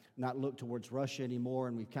of not looked towards Russia anymore,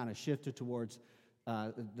 and we've kind of shifted towards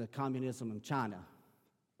the communism of China.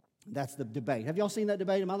 That's the debate. Have y'all seen that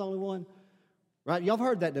debate? Am I the only one? Right? Y'all have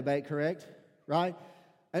heard that debate, correct? Right?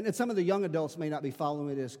 And some of the young adults may not be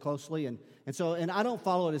following it as closely, and I don't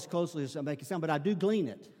follow it as closely as I make it sound, but I do glean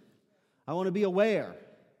it. I want to be aware.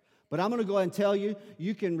 But I'm going to go ahead and tell you,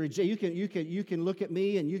 you can look at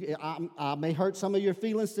me, and I may hurt some of your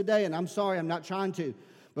feelings today, and I'm sorry, I'm not trying to.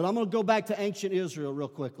 But I'm going to go back to ancient Israel real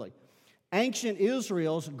quickly. Ancient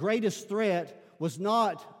Israel's greatest threat was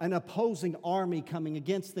not an opposing army coming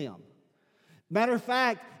against them. Matter of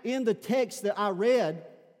fact, in the text that I read,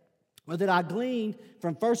 or that I gleaned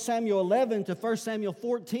from 1 Samuel 11 to 1 Samuel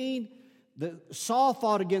 14, Saul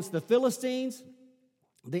fought against the Philistines,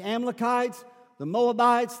 the Amalekites, the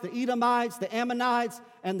Moabites, the Edomites, the Ammonites,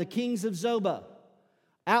 and the kings of Zobah.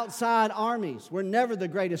 Outside armies were never the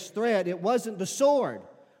greatest threat. It wasn't the sword.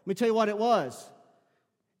 Let me tell you what it was.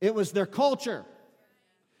 It was their culture.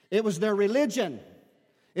 It was their religion.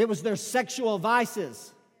 It was their sexual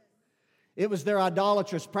vices. It was their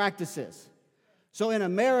idolatrous practices. So in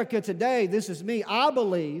America today, this is me, I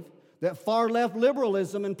believe that far-left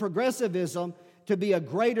liberalism and progressivism to be a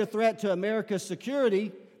greater threat to America's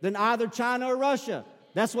security than either China or Russia.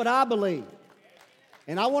 That's what I believe.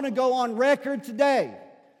 And I want to go on record today.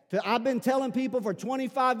 I've been telling people for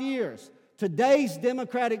 25 years, today's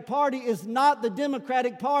Democratic Party is not the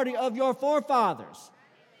Democratic Party of your forefathers.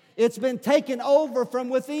 It's been taken over from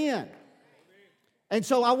within. And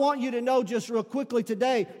so I want you to know just real quickly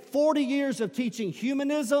today, 40 years of teaching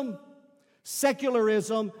humanism,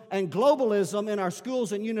 secularism, and globalism in our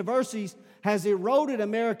schools and universities has eroded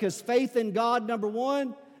America's faith in God, number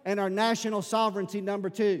one, and our national sovereignty, number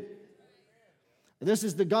two. This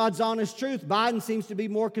is the God's honest truth. Biden seems to be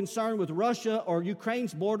more concerned with Russia or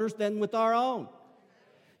Ukraine's borders than with our own.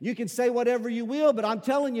 You can say whatever you will, but I'm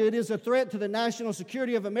telling you, it is a threat to the national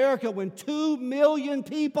security of America when 2 million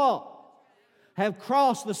people have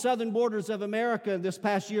crossed the southern borders of America this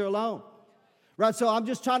past year alone. Right, so I'm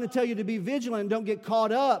just trying to tell you to be vigilant and don't get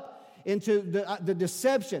caught up into the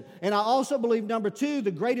deception. And I also believe, number two, the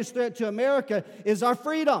greatest threat to America is our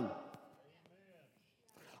freedom.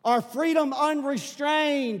 Our freedom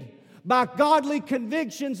unrestrained by godly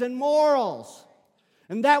convictions and morals.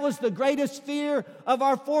 And that was the greatest fear of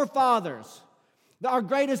our forefathers.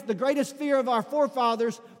 The greatest fear of our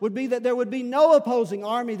forefathers would be that there would be no opposing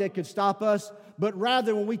army that could stop us, but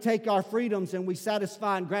rather when we take our freedoms and we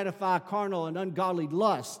satisfy and gratify carnal and ungodly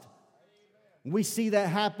lust. We see that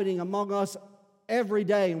happening among us every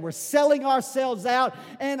day, and we're selling ourselves out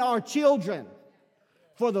and our children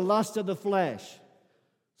for the lust of the flesh.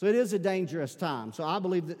 So it is a dangerous time. So I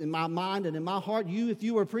believe that in my mind and in my heart, if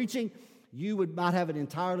you were preaching, you might have an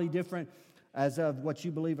entirely different as of what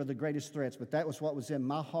you believe are the greatest threats. But that was what was in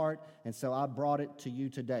my heart, and so I brought it to you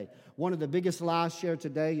today. One of the biggest lies shared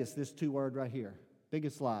today is this 2-word right here.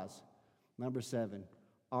 Biggest lies. Number 7,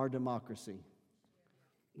 our democracy.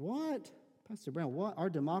 What? Pastor Brown, what? Our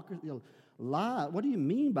democracy? Lie? What do you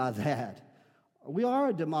mean by that? We are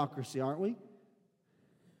a democracy, aren't we?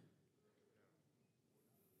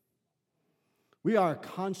 We are a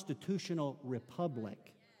constitutional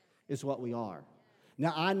republic, is what we are.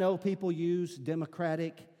 Now, I know people use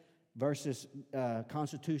democratic versus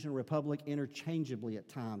constitutional republic interchangeably at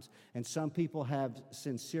times, and some people have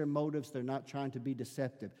sincere motives. They're not trying to be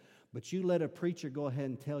deceptive. But you let a preacher go ahead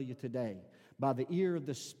and tell you today, by the ear of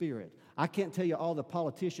the Spirit. I can't tell you all the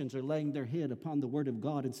politicians are laying their head upon the Word of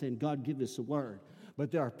God and saying, God, give us a word. But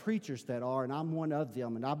there are preachers that are, and I'm one of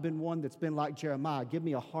them, and I've been one that's been like Jeremiah. Give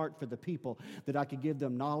me a heart for the people that I could give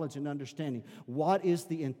them knowledge and understanding. What is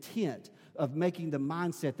the intent of making the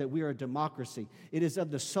mindset that we are a democracy? It is of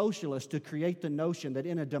the socialists to create the notion that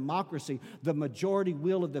in a democracy, the majority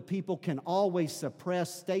will of the people can always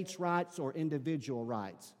suppress states' rights or individual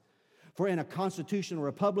rights. For in a constitutional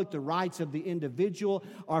republic, the rights of the individual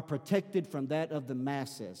are protected from that of the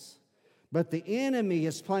masses. But the enemy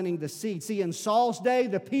is planting the seed. See, in Saul's day,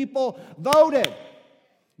 the people voted.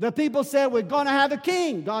 The people said, we're going to have a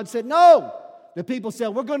king. God said, no. The people said,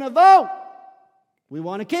 we're going to vote. We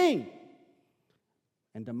want a king.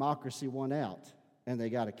 And democracy won out, and they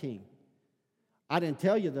got a king. I didn't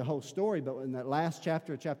tell you the whole story, but in that last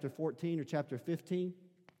chapter, chapter 14 or chapter 15,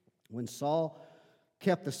 when Saul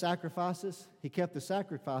kept the sacrifices, he kept the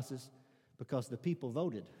sacrifices because the people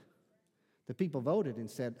voted. The people voted and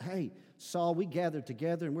said, hey, Saul, we gathered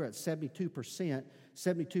together and we're at 72%.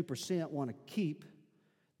 72% want to keep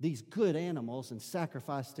these good animals and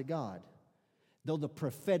sacrifice to God. Though the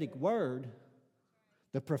prophetic word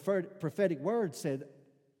said,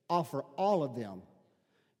 offer all of them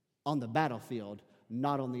on the battlefield,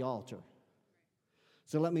 not on the altar.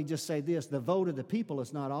 So let me just say this, the vote of the people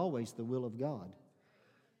is not always the will of God.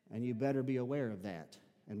 And you better be aware of that.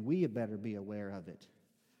 And we better be aware of it.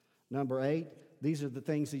 Number 8, These are the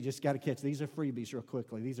things you just got to catch. These are freebies real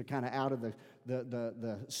quickly. These are kind of out of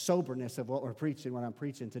the soberness of what we're preaching, what I'm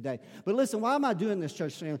preaching today. But listen, why am I doing this,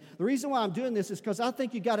 church family? The reason why I'm doing this is because I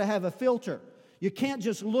think you got to have a filter. You can't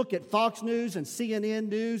just look at Fox News and CNN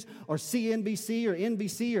News or CNBC or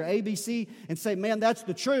NBC or ABC and say, man, that's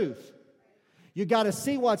the truth. You got to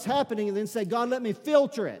see what's happening and then say, God, let me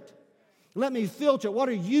filter it. Let me filter it. What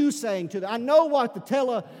are you saying to them? I know what the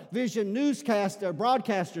television newscaster,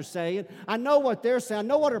 broadcasters saying. I know what they're saying. I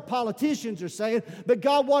know what our politicians are saying. But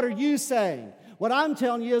God, what are you saying? What I'm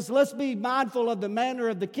telling you is let's be mindful of the manner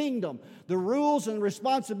of the kingdom, the rules and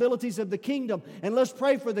responsibilities of the kingdom, and let's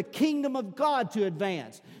pray for the kingdom of God to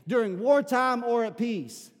advance during wartime or at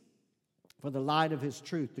peace, for the light of His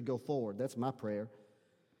truth to go forward. That's my prayer.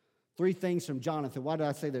 3 things from Jonathan. Why did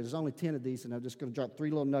I say that? There's only 10 of these, and I'm just going to drop 3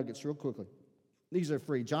 little nuggets real quickly. These are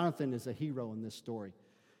free. Jonathan is a hero in this story.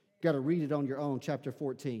 You've got to read it on your own, chapter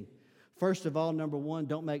 14. First of all, number 1,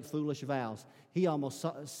 don't make foolish vows.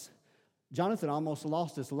 Jonathan almost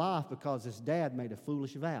lost his life because his dad made a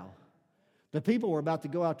foolish vow. The people were about to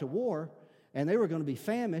go out to war, and they were going to be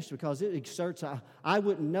famished because it exerts. I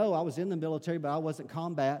wouldn't know. I was in the military, but I wasn't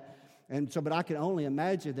combat. But I can only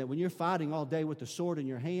imagine that when you're fighting all day with the sword in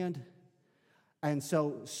your hand. And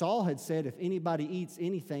so Saul had said, if anybody eats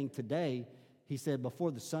anything today, he said,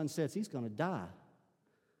 before the sun sets, he's going to die.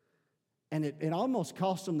 And it almost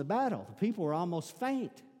cost them the battle. The people were almost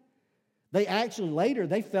faint. They actually later,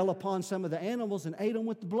 they fell upon some of the animals and ate them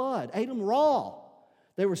with the blood, ate them raw.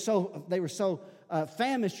 They were so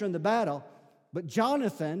famished from the battle. But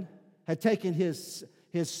Jonathan had taken his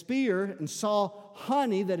spear and saw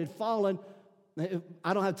honey that had fallen.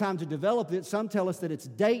 I don't have time to develop it. Some tell us that it's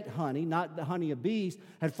date honey, not the honey of bees,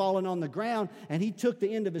 had fallen on the ground. And he took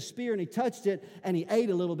the end of his spear and he touched it and he ate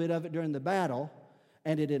a little bit of it during the battle.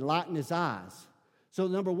 And it enlightened his eyes. So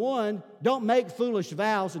number 1, don't make foolish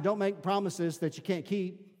vows and don't make promises that you can't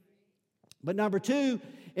keep. But number 2,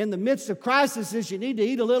 in the midst of crises, you need to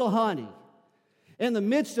eat a little honey. In the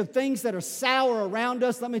midst of things that are sour around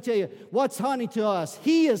us, let me tell you, what's honey to us?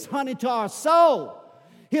 He is honey to our soul.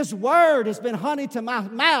 His word has been honey to my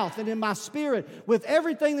mouth and in my spirit. With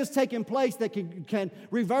everything that's taken place that can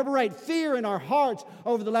reverberate fear in our hearts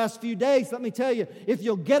over the last few days, let me tell you, if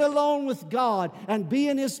you'll get alone with God and be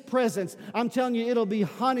in His presence, I'm telling you, it'll be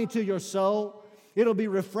honey to your soul. It'll be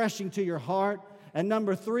refreshing to your heart. And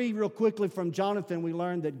number 3, real quickly from Jonathan, we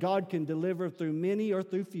learned that God can deliver through many or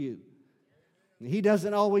through few. He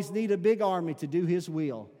doesn't always need a big army to do His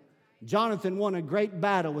will. Jonathan won a great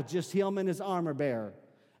battle with just him and his armor bearer.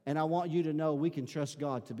 And I want you to know we can trust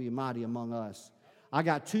God to be mighty among us. I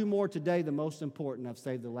got 2 more today, the most important. I've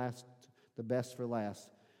saved the best for last,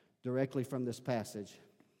 directly from this passage.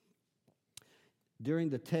 During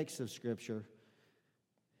the text of Scripture,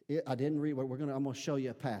 I didn't read. I'm going to show you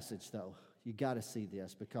a passage, though. You got to see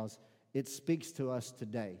this because it speaks to us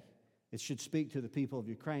today. It should speak to the people of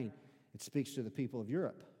Ukraine. It speaks to the people of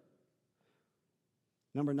Europe.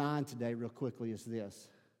 Number 9 today, real quickly, is this.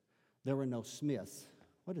 There were no smiths.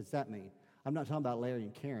 What does that mean? I'm not talking about Larry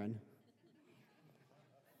and Karen.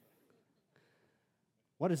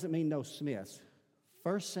 What does it mean, no smiths?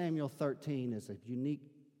 1 Samuel 13 is a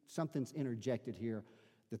unique, something's interjected here,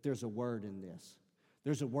 that there's a word in this.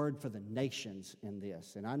 There's a word for the nations in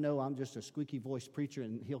this. And I know I'm just a squeaky-voiced preacher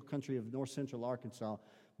in the hill country of north central Arkansas,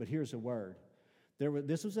 but here's a word.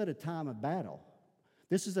 This was at a time of battle.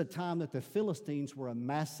 This is a time that the Philistines were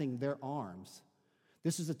amassing their arms.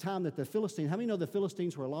 This is a time that the Philistines, how many know the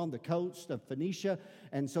Philistines were along the coast of Phoenicia?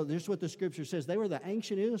 And so this is what the Scripture says. They were the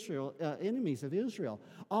ancient enemies of Israel.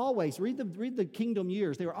 Always, read the kingdom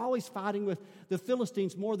years. They were always fighting with the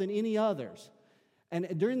Philistines more than any others. And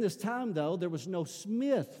during this time, though, there was no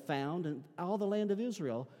smith found in all the land of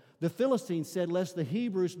Israel. The Philistines said, lest the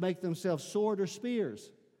Hebrews make themselves sword or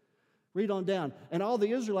spears. Read on down. And all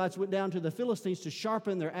the Israelites went down to the Philistines to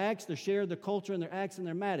sharpen their axe, their share, their coulter, and their axe and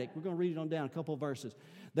their mattock. We're going to read it on down, a couple of verses.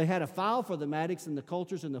 They had a file for the mattocks and the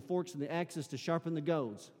coulters and the forks and the axes to sharpen the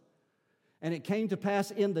goads. And it came to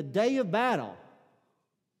pass in the day of battle.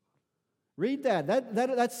 Read that.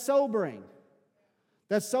 That's sobering.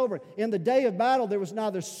 That's sobering. In the day of battle, there was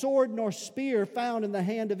neither sword nor spear found in the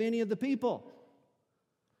hand of any of the people.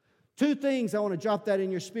 2 things I want to drop that in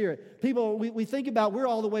your spirit. People, we think about we're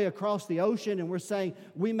all the way across the ocean and we're saying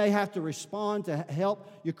we may have to respond to help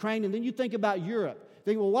Ukraine. And then you think about Europe.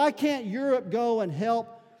 Think, well, why can't Europe go and help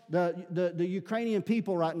the Ukrainian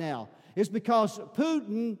people right now? It's because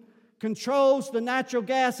Putin controls the natural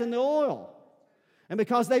gas and the oil. And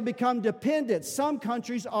because they become dependent. Some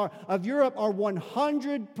countries of Europe are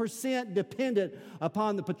 100% dependent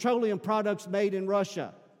upon the petroleum products made in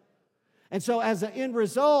Russia. And so as an end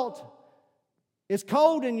result, it's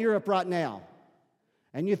cold in Europe right now.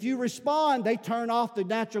 And if you respond, they turn off the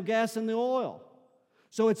natural gas and the oil.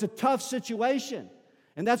 So it's a tough situation.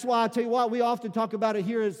 And that's why I tell you what, we often talk about it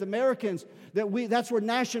here as Americans, that's where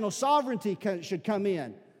national sovereignty should come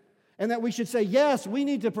in. And that we should say, yes, we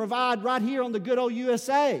need to provide right here on the good old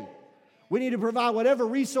USA. We need to provide whatever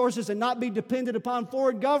resources and not be dependent upon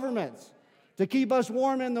foreign governments to keep us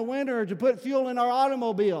warm in the winter or to put fuel in our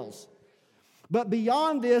automobiles. But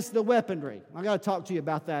beyond this, the weaponry. I got to talk to you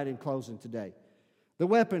about that in closing today. The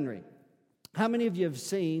weaponry. How many of you have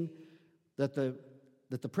seen that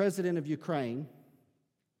the president of Ukraine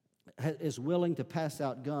is willing to pass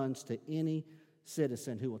out guns to any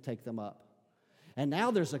citizen who will take them up? And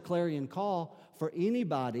now there's a clarion call for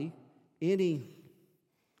anybody, any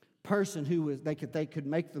person who they could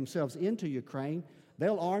make themselves into Ukraine,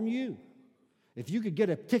 they'll arm you. If you could get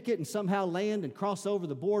a ticket and somehow land and cross over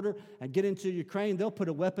the border and get into Ukraine, they'll put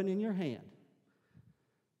a weapon in your hand.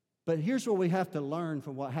 But here's what we have to learn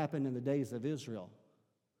from what happened in the days of Israel.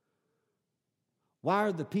 Why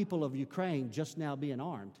are the people of Ukraine just now being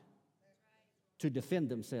armed? To defend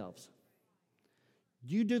themselves.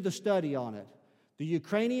 You do the study on it. The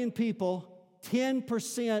Ukrainian people,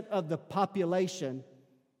 10% of the population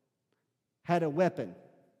had a weapon,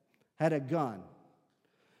 had a gun.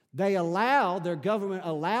 Their government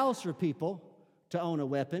allows for people to own a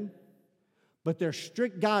weapon, but there's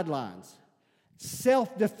strict guidelines.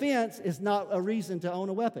 Self-defense is not a reason to own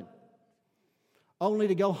a weapon. Only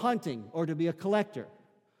to go hunting or to be a collector.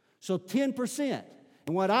 So 10%.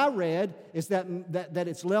 And what I read is that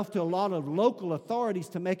it's left to a lot of local authorities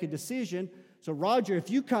to make a decision. So Roger, if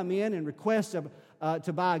you come in and request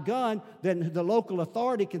to buy a gun, then the local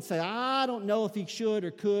authority can say, I don't know if he should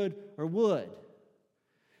or could or would.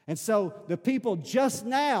 And so the people just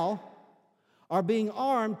now are being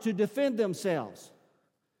armed to defend themselves.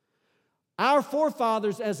 Our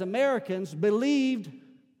forefathers as Americans believed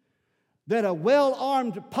that a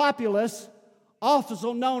well-armed populace,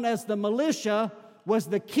 also known as the militia, was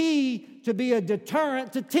the key to be a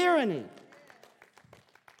deterrent to tyranny.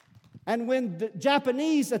 And when the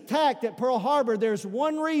Japanese attacked at Pearl Harbor, there's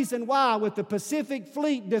one reason why, with the Pacific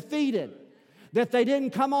Fleet defeated, that they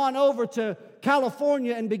didn't come on over to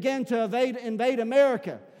California and begin to invade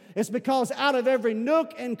America. It's because out of every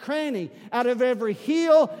nook and cranny, out of every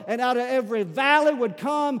hill and out of every valley would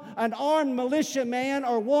come an armed militiaman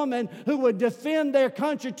or woman who would defend their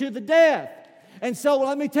country to the death. And so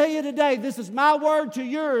let me tell you today, this is my word to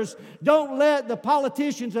yours. Don't let the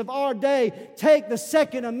politicians of our day take the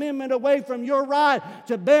Second Amendment away from your right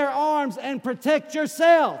to bear arms and protect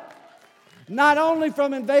yourself. Not only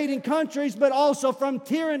from invading countries, but also from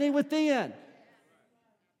tyranny within.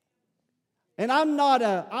 And I'm not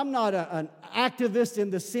an activist in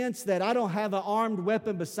the sense that I don't have an armed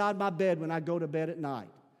weapon beside my bed when I go to bed at night.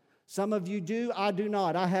 Some of you do, I do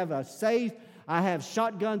not. I have a safe, I have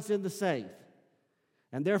shotguns in the safe.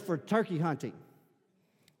 And they're for turkey hunting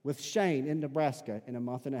with Shane in Nebraska in a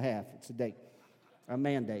month and a half. It's a date, a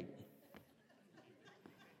mandate.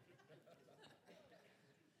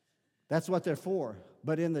 That's what they're for.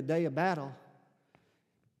 But in the day of battle,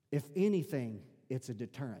 if anything, it's a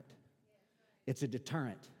deterrent. It's a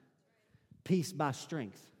deterrent. Peace by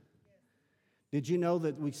strength. Did you know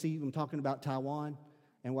that we see them talking about Taiwan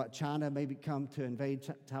and what China may come to invade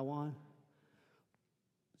Taiwan?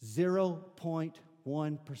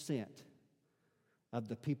 0.1% of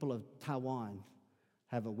the people of Taiwan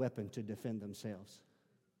have a weapon to defend themselves.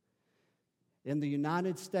 In the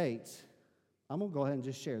United States, I'm going to go ahead and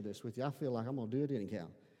just share this with you. I feel like I'm going to do it anyhow.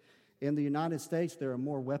 In the United States, there are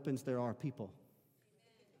more weapons than there are people.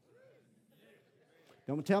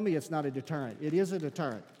 Don't tell me it's not a deterrent. It is a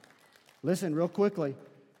deterrent. Listen, real quickly.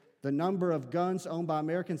 The number of guns owned by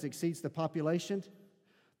Americans exceeds the population.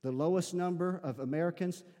 The lowest number of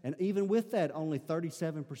Americans, and even with that, only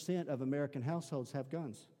 37% of American households have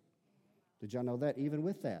guns. Did y'all know that? Even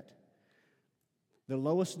with that. The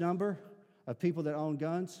lowest number of people that own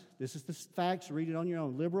guns, this is the facts, read it on your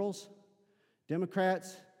own. Liberals,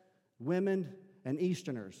 Democrats, women, and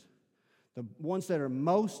Easterners. The ones that are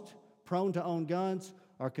most prone to own guns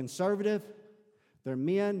are conservative, they're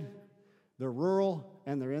men, they're rural,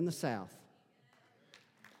 and they're in the South.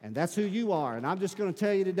 And that's who you are. And I'm just going to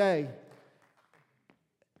tell you today,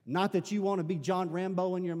 not that you want to be John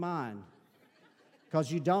Rambo in your mind,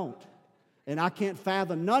 because you don't. And I can't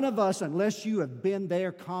fathom, none of us, unless you have been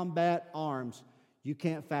there, combat arms, you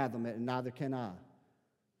can't fathom it, and neither can I.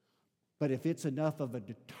 But if it's enough of a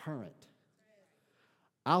deterrent,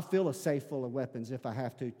 I'll fill a safe full of weapons if I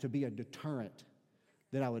have to be a deterrent,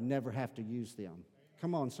 that I would never have to use them.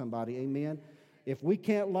 Come on, somebody, amen. If we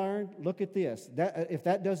can't learn, look at this. If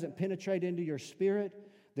that doesn't penetrate into your spirit,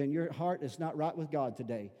 then your heart is not right with God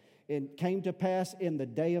today. It came to pass in the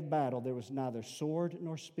day of battle, there was neither sword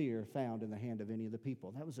nor spear found in the hand of any of the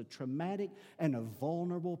people. That was a traumatic and a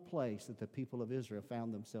vulnerable place that the people of Israel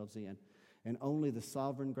found themselves in. And only the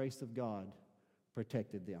sovereign grace of God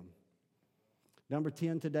protected them. Number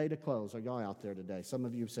 10 today to close. Are y'all out there today? Some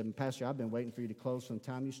of you have said, Pastor, I've been waiting for you to close from the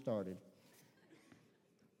time you started.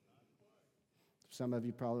 Some of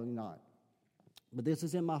you probably not. But this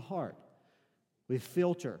is in my heart. We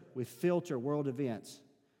filter world events.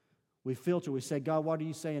 We say, God, what are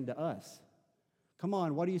you saying to us? Come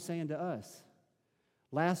on, what are you saying to us?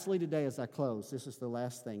 Lastly today as I close, this is the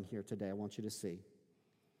last thing here today I want you to see.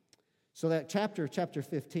 So that chapter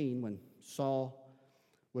 15, when Saul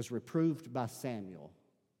was reproved by Samuel,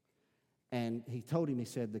 and he told him, he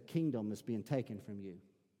said, the kingdom is being taken from you.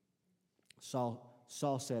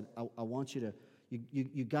 Saul said, I want you to,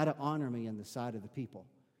 you got to honor me in the sight of the people.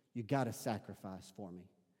 You got to sacrifice for me.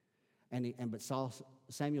 But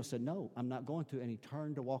Samuel said, no, I'm not going to. And he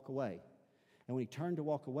turned to walk away. And when he turned to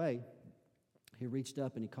walk away, he reached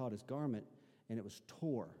up and he caught his garment, and it was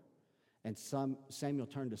tore. And Samuel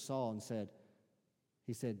turned to Saul and said,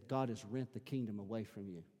 God has rent the kingdom away from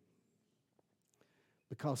you.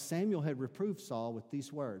 Because Samuel had reproved Saul with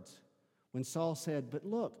these words. When Saul said, but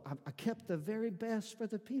look, I kept the very best for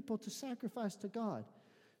the people to sacrifice to God.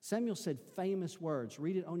 Samuel said famous words.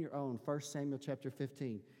 Read it on your own, 1 Samuel chapter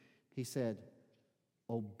 15. He said,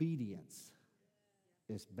 obedience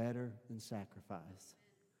is better than sacrifice.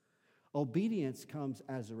 Obedience comes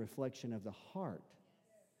as a reflection of the heart.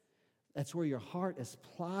 That's where your heart is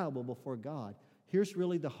pliable before God. Here's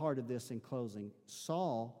really the heart of this in closing.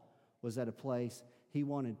 Saul was at a place he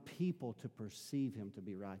wanted people to perceive him to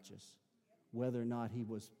be righteous, whether or not he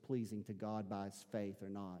was pleasing to God by his faith or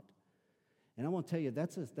not. And I want to tell you,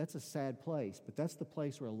 that's a sad place, but that's the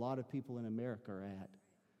place where a lot of people in America are at.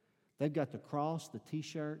 They've got the cross, the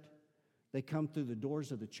T-shirt. They come through the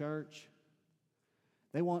doors of the church.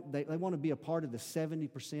 They want to be a part of the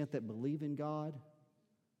 70% that believe in God,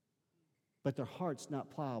 but their heart's not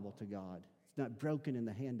pliable to God. It's not broken in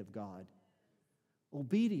the hand of God.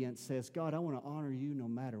 Obedience says, God, I want to honor you no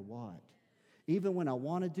matter what. Even when I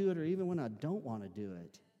want to do it or even when I don't want to do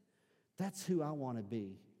it. That's who I want to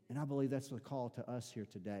be. And I believe that's the call to us here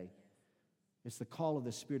today. It's the call of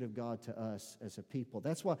the Spirit of God to us as a people.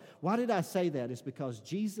 That's why did I say that? It's because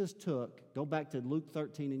Jesus go back to Luke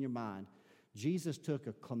 13 in your mind. Jesus took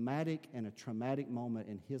a climatic and a traumatic moment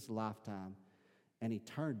in his lifetime, and he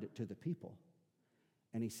turned it to the people.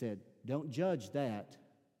 And he said, don't judge that,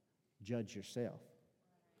 judge yourself.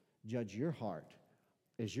 Judge your heart.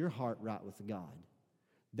 Is your heart right with God?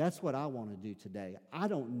 That's what I want to do today. I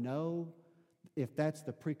don't know if that's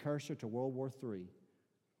the precursor to World War III.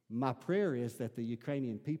 My prayer is that the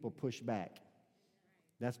Ukrainian people push back.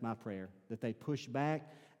 That's my prayer, that they push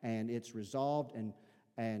back and it's resolved and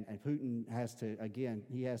Putin has to, again,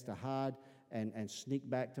 he has to hide and sneak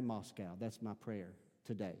back to Moscow. That's my prayer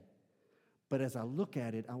today. But as I look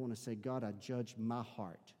at it, I want to say, God, I judge my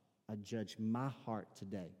heart. I judge my heart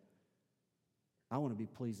today. I want to be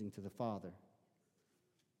pleasing to the Father.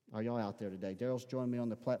 Are y'all out there today? Daryl's joined me on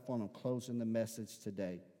the platform. I'm closing the message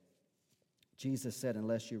today. Jesus said,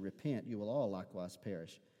 unless you repent, you will all likewise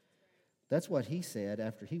perish. That's what he said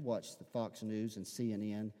after he watched the Fox News and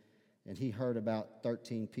CNN, and he heard about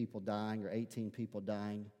 13 people dying or 18 people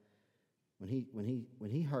dying. When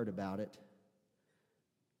he heard about it,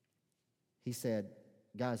 he said,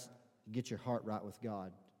 guys, get your heart right with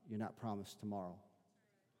God. You're not promised tomorrow.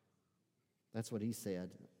 That's what he said,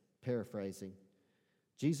 paraphrasing.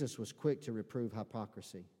 Jesus was quick to reprove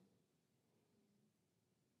hypocrisy.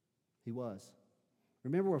 He was.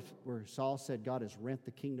 Remember where Saul said God has rent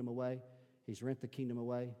the kingdom away? He's rent the kingdom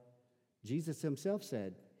away. Jesus himself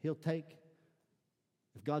said he'll take,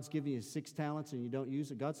 if God's giving you 6 talents and you don't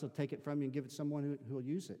use it, God will take it from you and give it to someone who will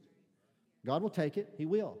use it. God will take it. He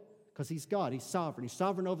will. Because he's God. He's sovereign. He's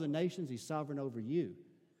sovereign over the nations. He's sovereign over you.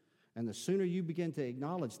 And the sooner you begin to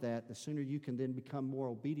acknowledge that, the sooner you can then become more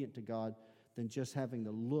obedient to God than just having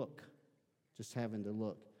to look. Just having to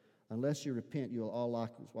look. Unless you repent, you will all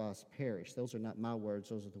likewise perish. Those are not my words.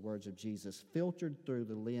 Those are the words of Jesus. Filtered through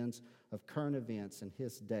the lens of current events in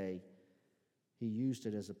his day, he used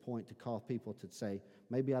it as a point to call people to say,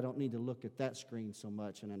 maybe I don't need to look at that screen so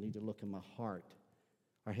much, and I need to look in my heart.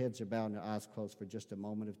 Our heads are bowed and our eyes closed for just a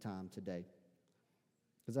moment of time today.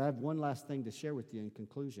 Because I have one last thing to share with you in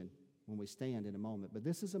conclusion when we stand in a moment. But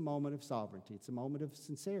this is a moment of sovereignty. It's a moment of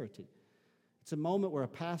sincerity. It's a moment where a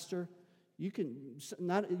pastor,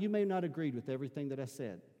 You may not agreed with everything that I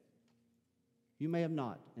said. You may have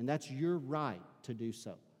not, and that's your right to do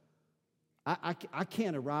so. I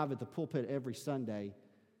can't arrive at the pulpit every Sunday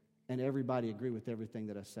and everybody agree with everything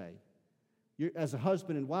that I say. As a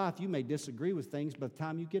husband and wife, you may disagree with things by the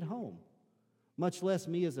time you get home, much less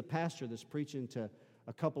me as a pastor that's preaching to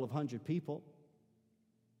a couple of hundred people.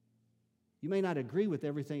 You may not agree with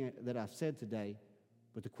everything that I've said today,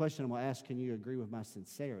 but the question I'm going to ask, can you agree with my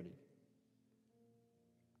sincerity?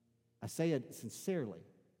 I say it sincerely.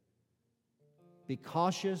 Be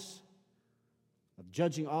cautious of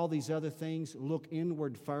judging all these other things. Look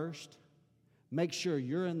inward first. Make sure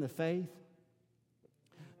you're in the faith.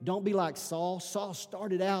 Don't be like Saul. Saul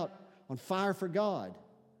started out on fire for God,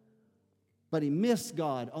 but he missed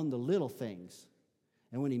God on the little things.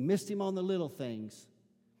 And when he missed him on the little things,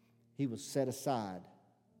 he was set aside.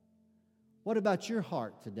 What about your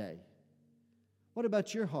heart today? What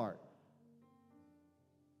about your heart?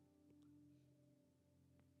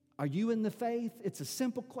 Are you in the faith? It's a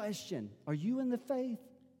simple question. Are you in the faith?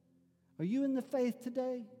 Are you in the faith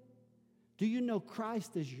today? Do you know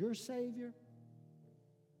Christ as your Savior?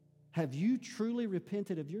 Have you truly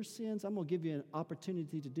repented of your sins? I'm going to give you an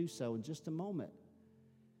opportunity to do so in just a moment.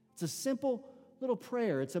 It's a simple little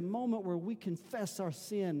prayer. It's a moment where we confess our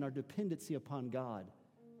sin, our dependency upon God.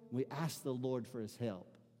 We ask the Lord for His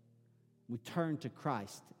help. We turn to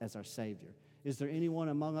Christ as our Savior. Is there anyone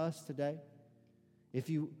among us today? If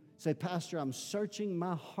you say, Pastor, I'm searching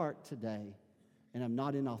my heart today, and I'm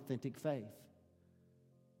not in authentic faith.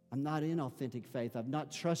 I'm not in authentic faith. I've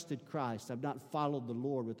not trusted Christ. I've not followed the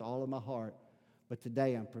Lord with all of my heart. But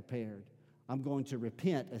today I'm prepared. I'm going to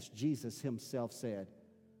repent, as Jesus Himself said,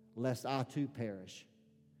 lest I too perish.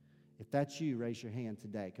 If that's you, raise your hand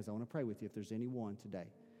today, because I want to pray with you if there's anyone today.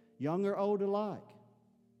 Young or old alike.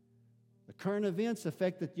 The current events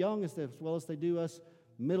affect the young as well as they do us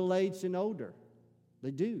middle-aged and older.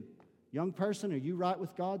 They do. Young person, are you right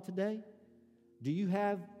with God today? Do you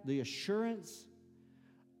have the assurance?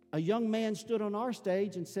 A young man stood on our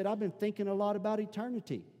stage and said, I've been thinking a lot about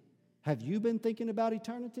eternity. Have you been thinking about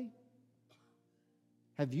eternity?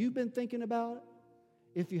 Have you been thinking about it?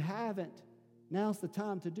 If you haven't, now's the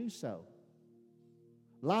time to do so.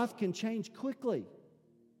 Life can change quickly.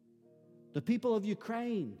 The people of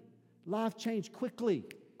Ukraine, life changed quickly,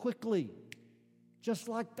 just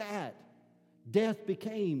like that. Death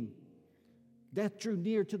drew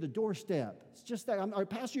near to the doorstep. It's just that.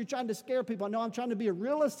 Pastor, you're trying to scare people. No, I'm trying to be a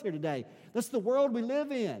realist here today. That's the world we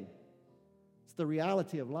live in. It's the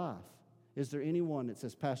reality of life. Is there anyone that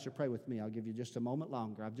says, Pastor, pray with me? I'll give you just a moment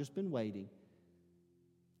longer. I've just been waiting.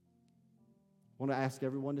 I want to ask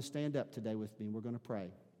everyone to stand up today with me, and we're going to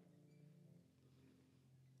pray.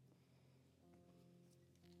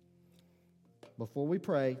 Before we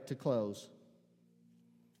pray, to close,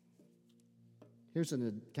 here's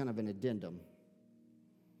kind of an addendum.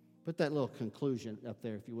 Put that little conclusion up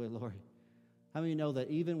there, if you would, Lori. How many of you know that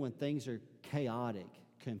even when things are chaotic,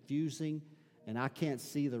 confusing, and I can't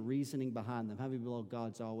see the reasoning behind them, how many of you know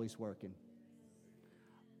God's always working?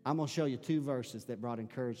 I'm going to show you 2 verses that brought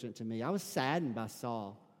encouragement to me. I was saddened by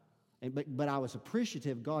Saul, but I was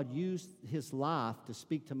appreciative God used his life to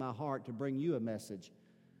speak to my heart to bring you a message.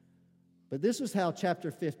 But this was how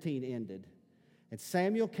chapter 15 ended. And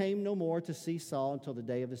Samuel came no more to see Saul until the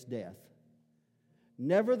day of his death.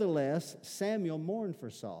 Nevertheless, Samuel mourned for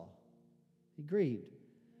Saul. He grieved.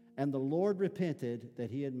 And the Lord repented that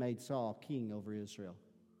he had made Saul king over Israel.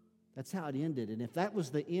 That's how it ended. And if that was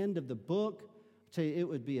the end of the book, I tell you, it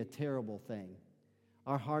would be a terrible thing.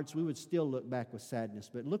 Our hearts, we would still look back with sadness.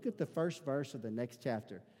 But look at the first verse of the next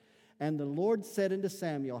chapter. And the Lord said unto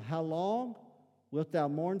Samuel, How long wilt thou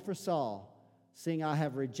mourn for Saul, seeing I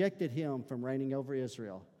have rejected him from reigning over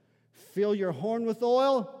Israel? Fill your horn with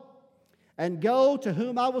oil, and go to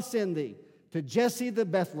whom I will send thee, to Jesse the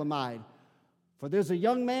Bethlehemite. For there's a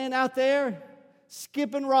young man out there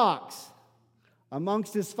skipping rocks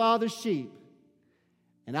amongst his father's sheep,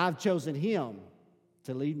 and I've chosen him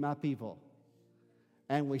to lead my people.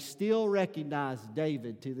 And we still recognize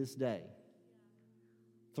David to this day.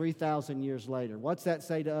 3,000 years later. What's that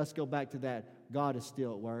say to us? Go back to that. God is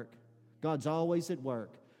still at work. God's always at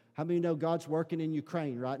work. How many know God's working in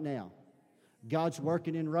Ukraine right now? God's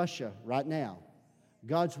working in Russia right now.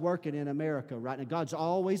 God's working in America right now. God's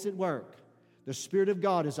always at work. The Spirit of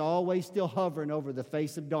God is always still hovering over the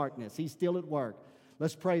face of darkness. He's still at work.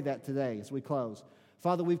 Let's pray that today as we close.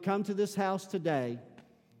 Father, we've come to this house today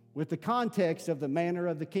with the context of the manner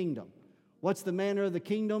of the kingdom. What's the manner of the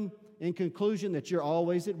kingdom? In conclusion, that you're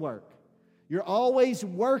always at work. You're always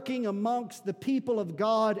working amongst the people of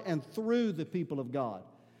God and through the people of God.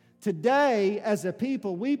 Today, as a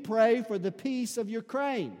people, we pray for the peace of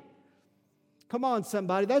Ukraine. Come on,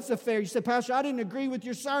 somebody. That's a fair. You said, Pastor, I didn't agree with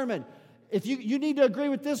your sermon. If you need to agree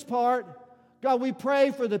with this part, God, we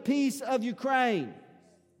pray for the peace of Ukraine.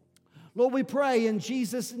 Lord, we pray in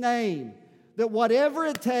Jesus' name that whatever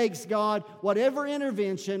it takes, God, whatever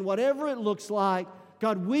intervention, whatever it looks like,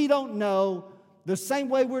 God, we don't know. The same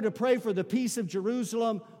way we're to pray for the peace of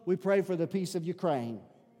Jerusalem, we pray for the peace of Ukraine.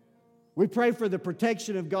 We pray for the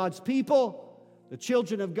protection of God's people, the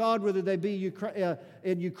children of God, whether they be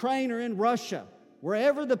in Ukraine or in Russia.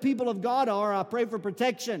 Wherever the people of God are, I pray for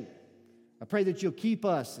protection. I pray that you'll keep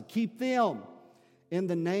us and keep them in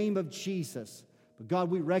the name of Jesus. But God,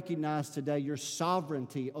 we recognize today your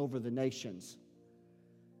sovereignty over the nations.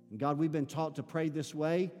 And God, we've been taught to pray this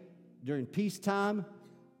way during peacetime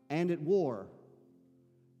and at war.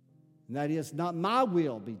 And that is, not my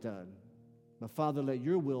will be done, but Father, let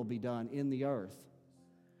your will be done in the earth.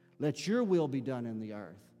 Let your will be done in the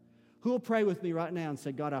earth. Who will pray with me right now and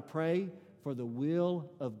say, God, I pray for the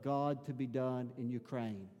will of God to be done in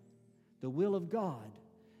Ukraine. The will of God.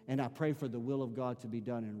 And I pray for the will of God to be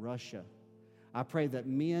done in Russia. I pray that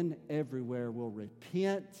men everywhere will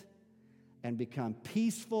repent and become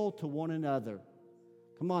peaceful to one another.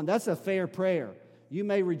 Come on, that's a fair prayer. You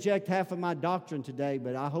may reject half of my doctrine today,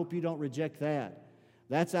 but I hope you don't reject that.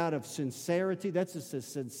 That's out of sincerity. That's as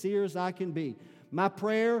sincere as I can be. My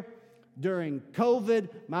prayer during COVID,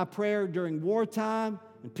 my prayer during wartime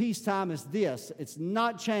and peacetime is this. It's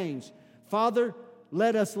not changed. Father,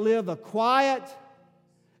 let us live a quiet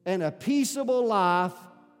and a peaceable life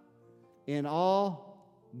in all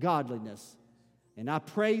godliness. And I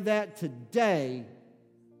pray that today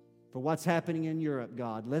for what's happening in Europe,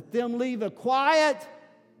 God. Let them live a quiet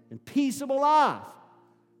and peaceable life.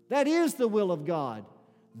 That is the will of God.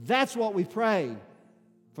 That's what we pray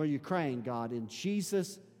for Ukraine, God, in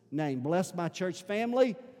Jesus' name. Bless my church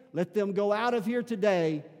family. Let them go out of here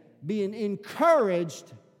today being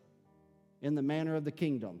encouraged in the manner of the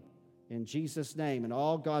kingdom. In Jesus' name. And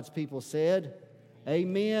all God's people said,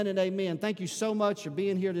 amen and amen. Thank you so much for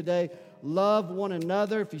being here today. Love one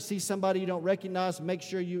another. If you see somebody you don't recognize, make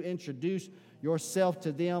sure you introduce yourself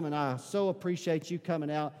to them. And I so appreciate you coming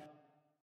out.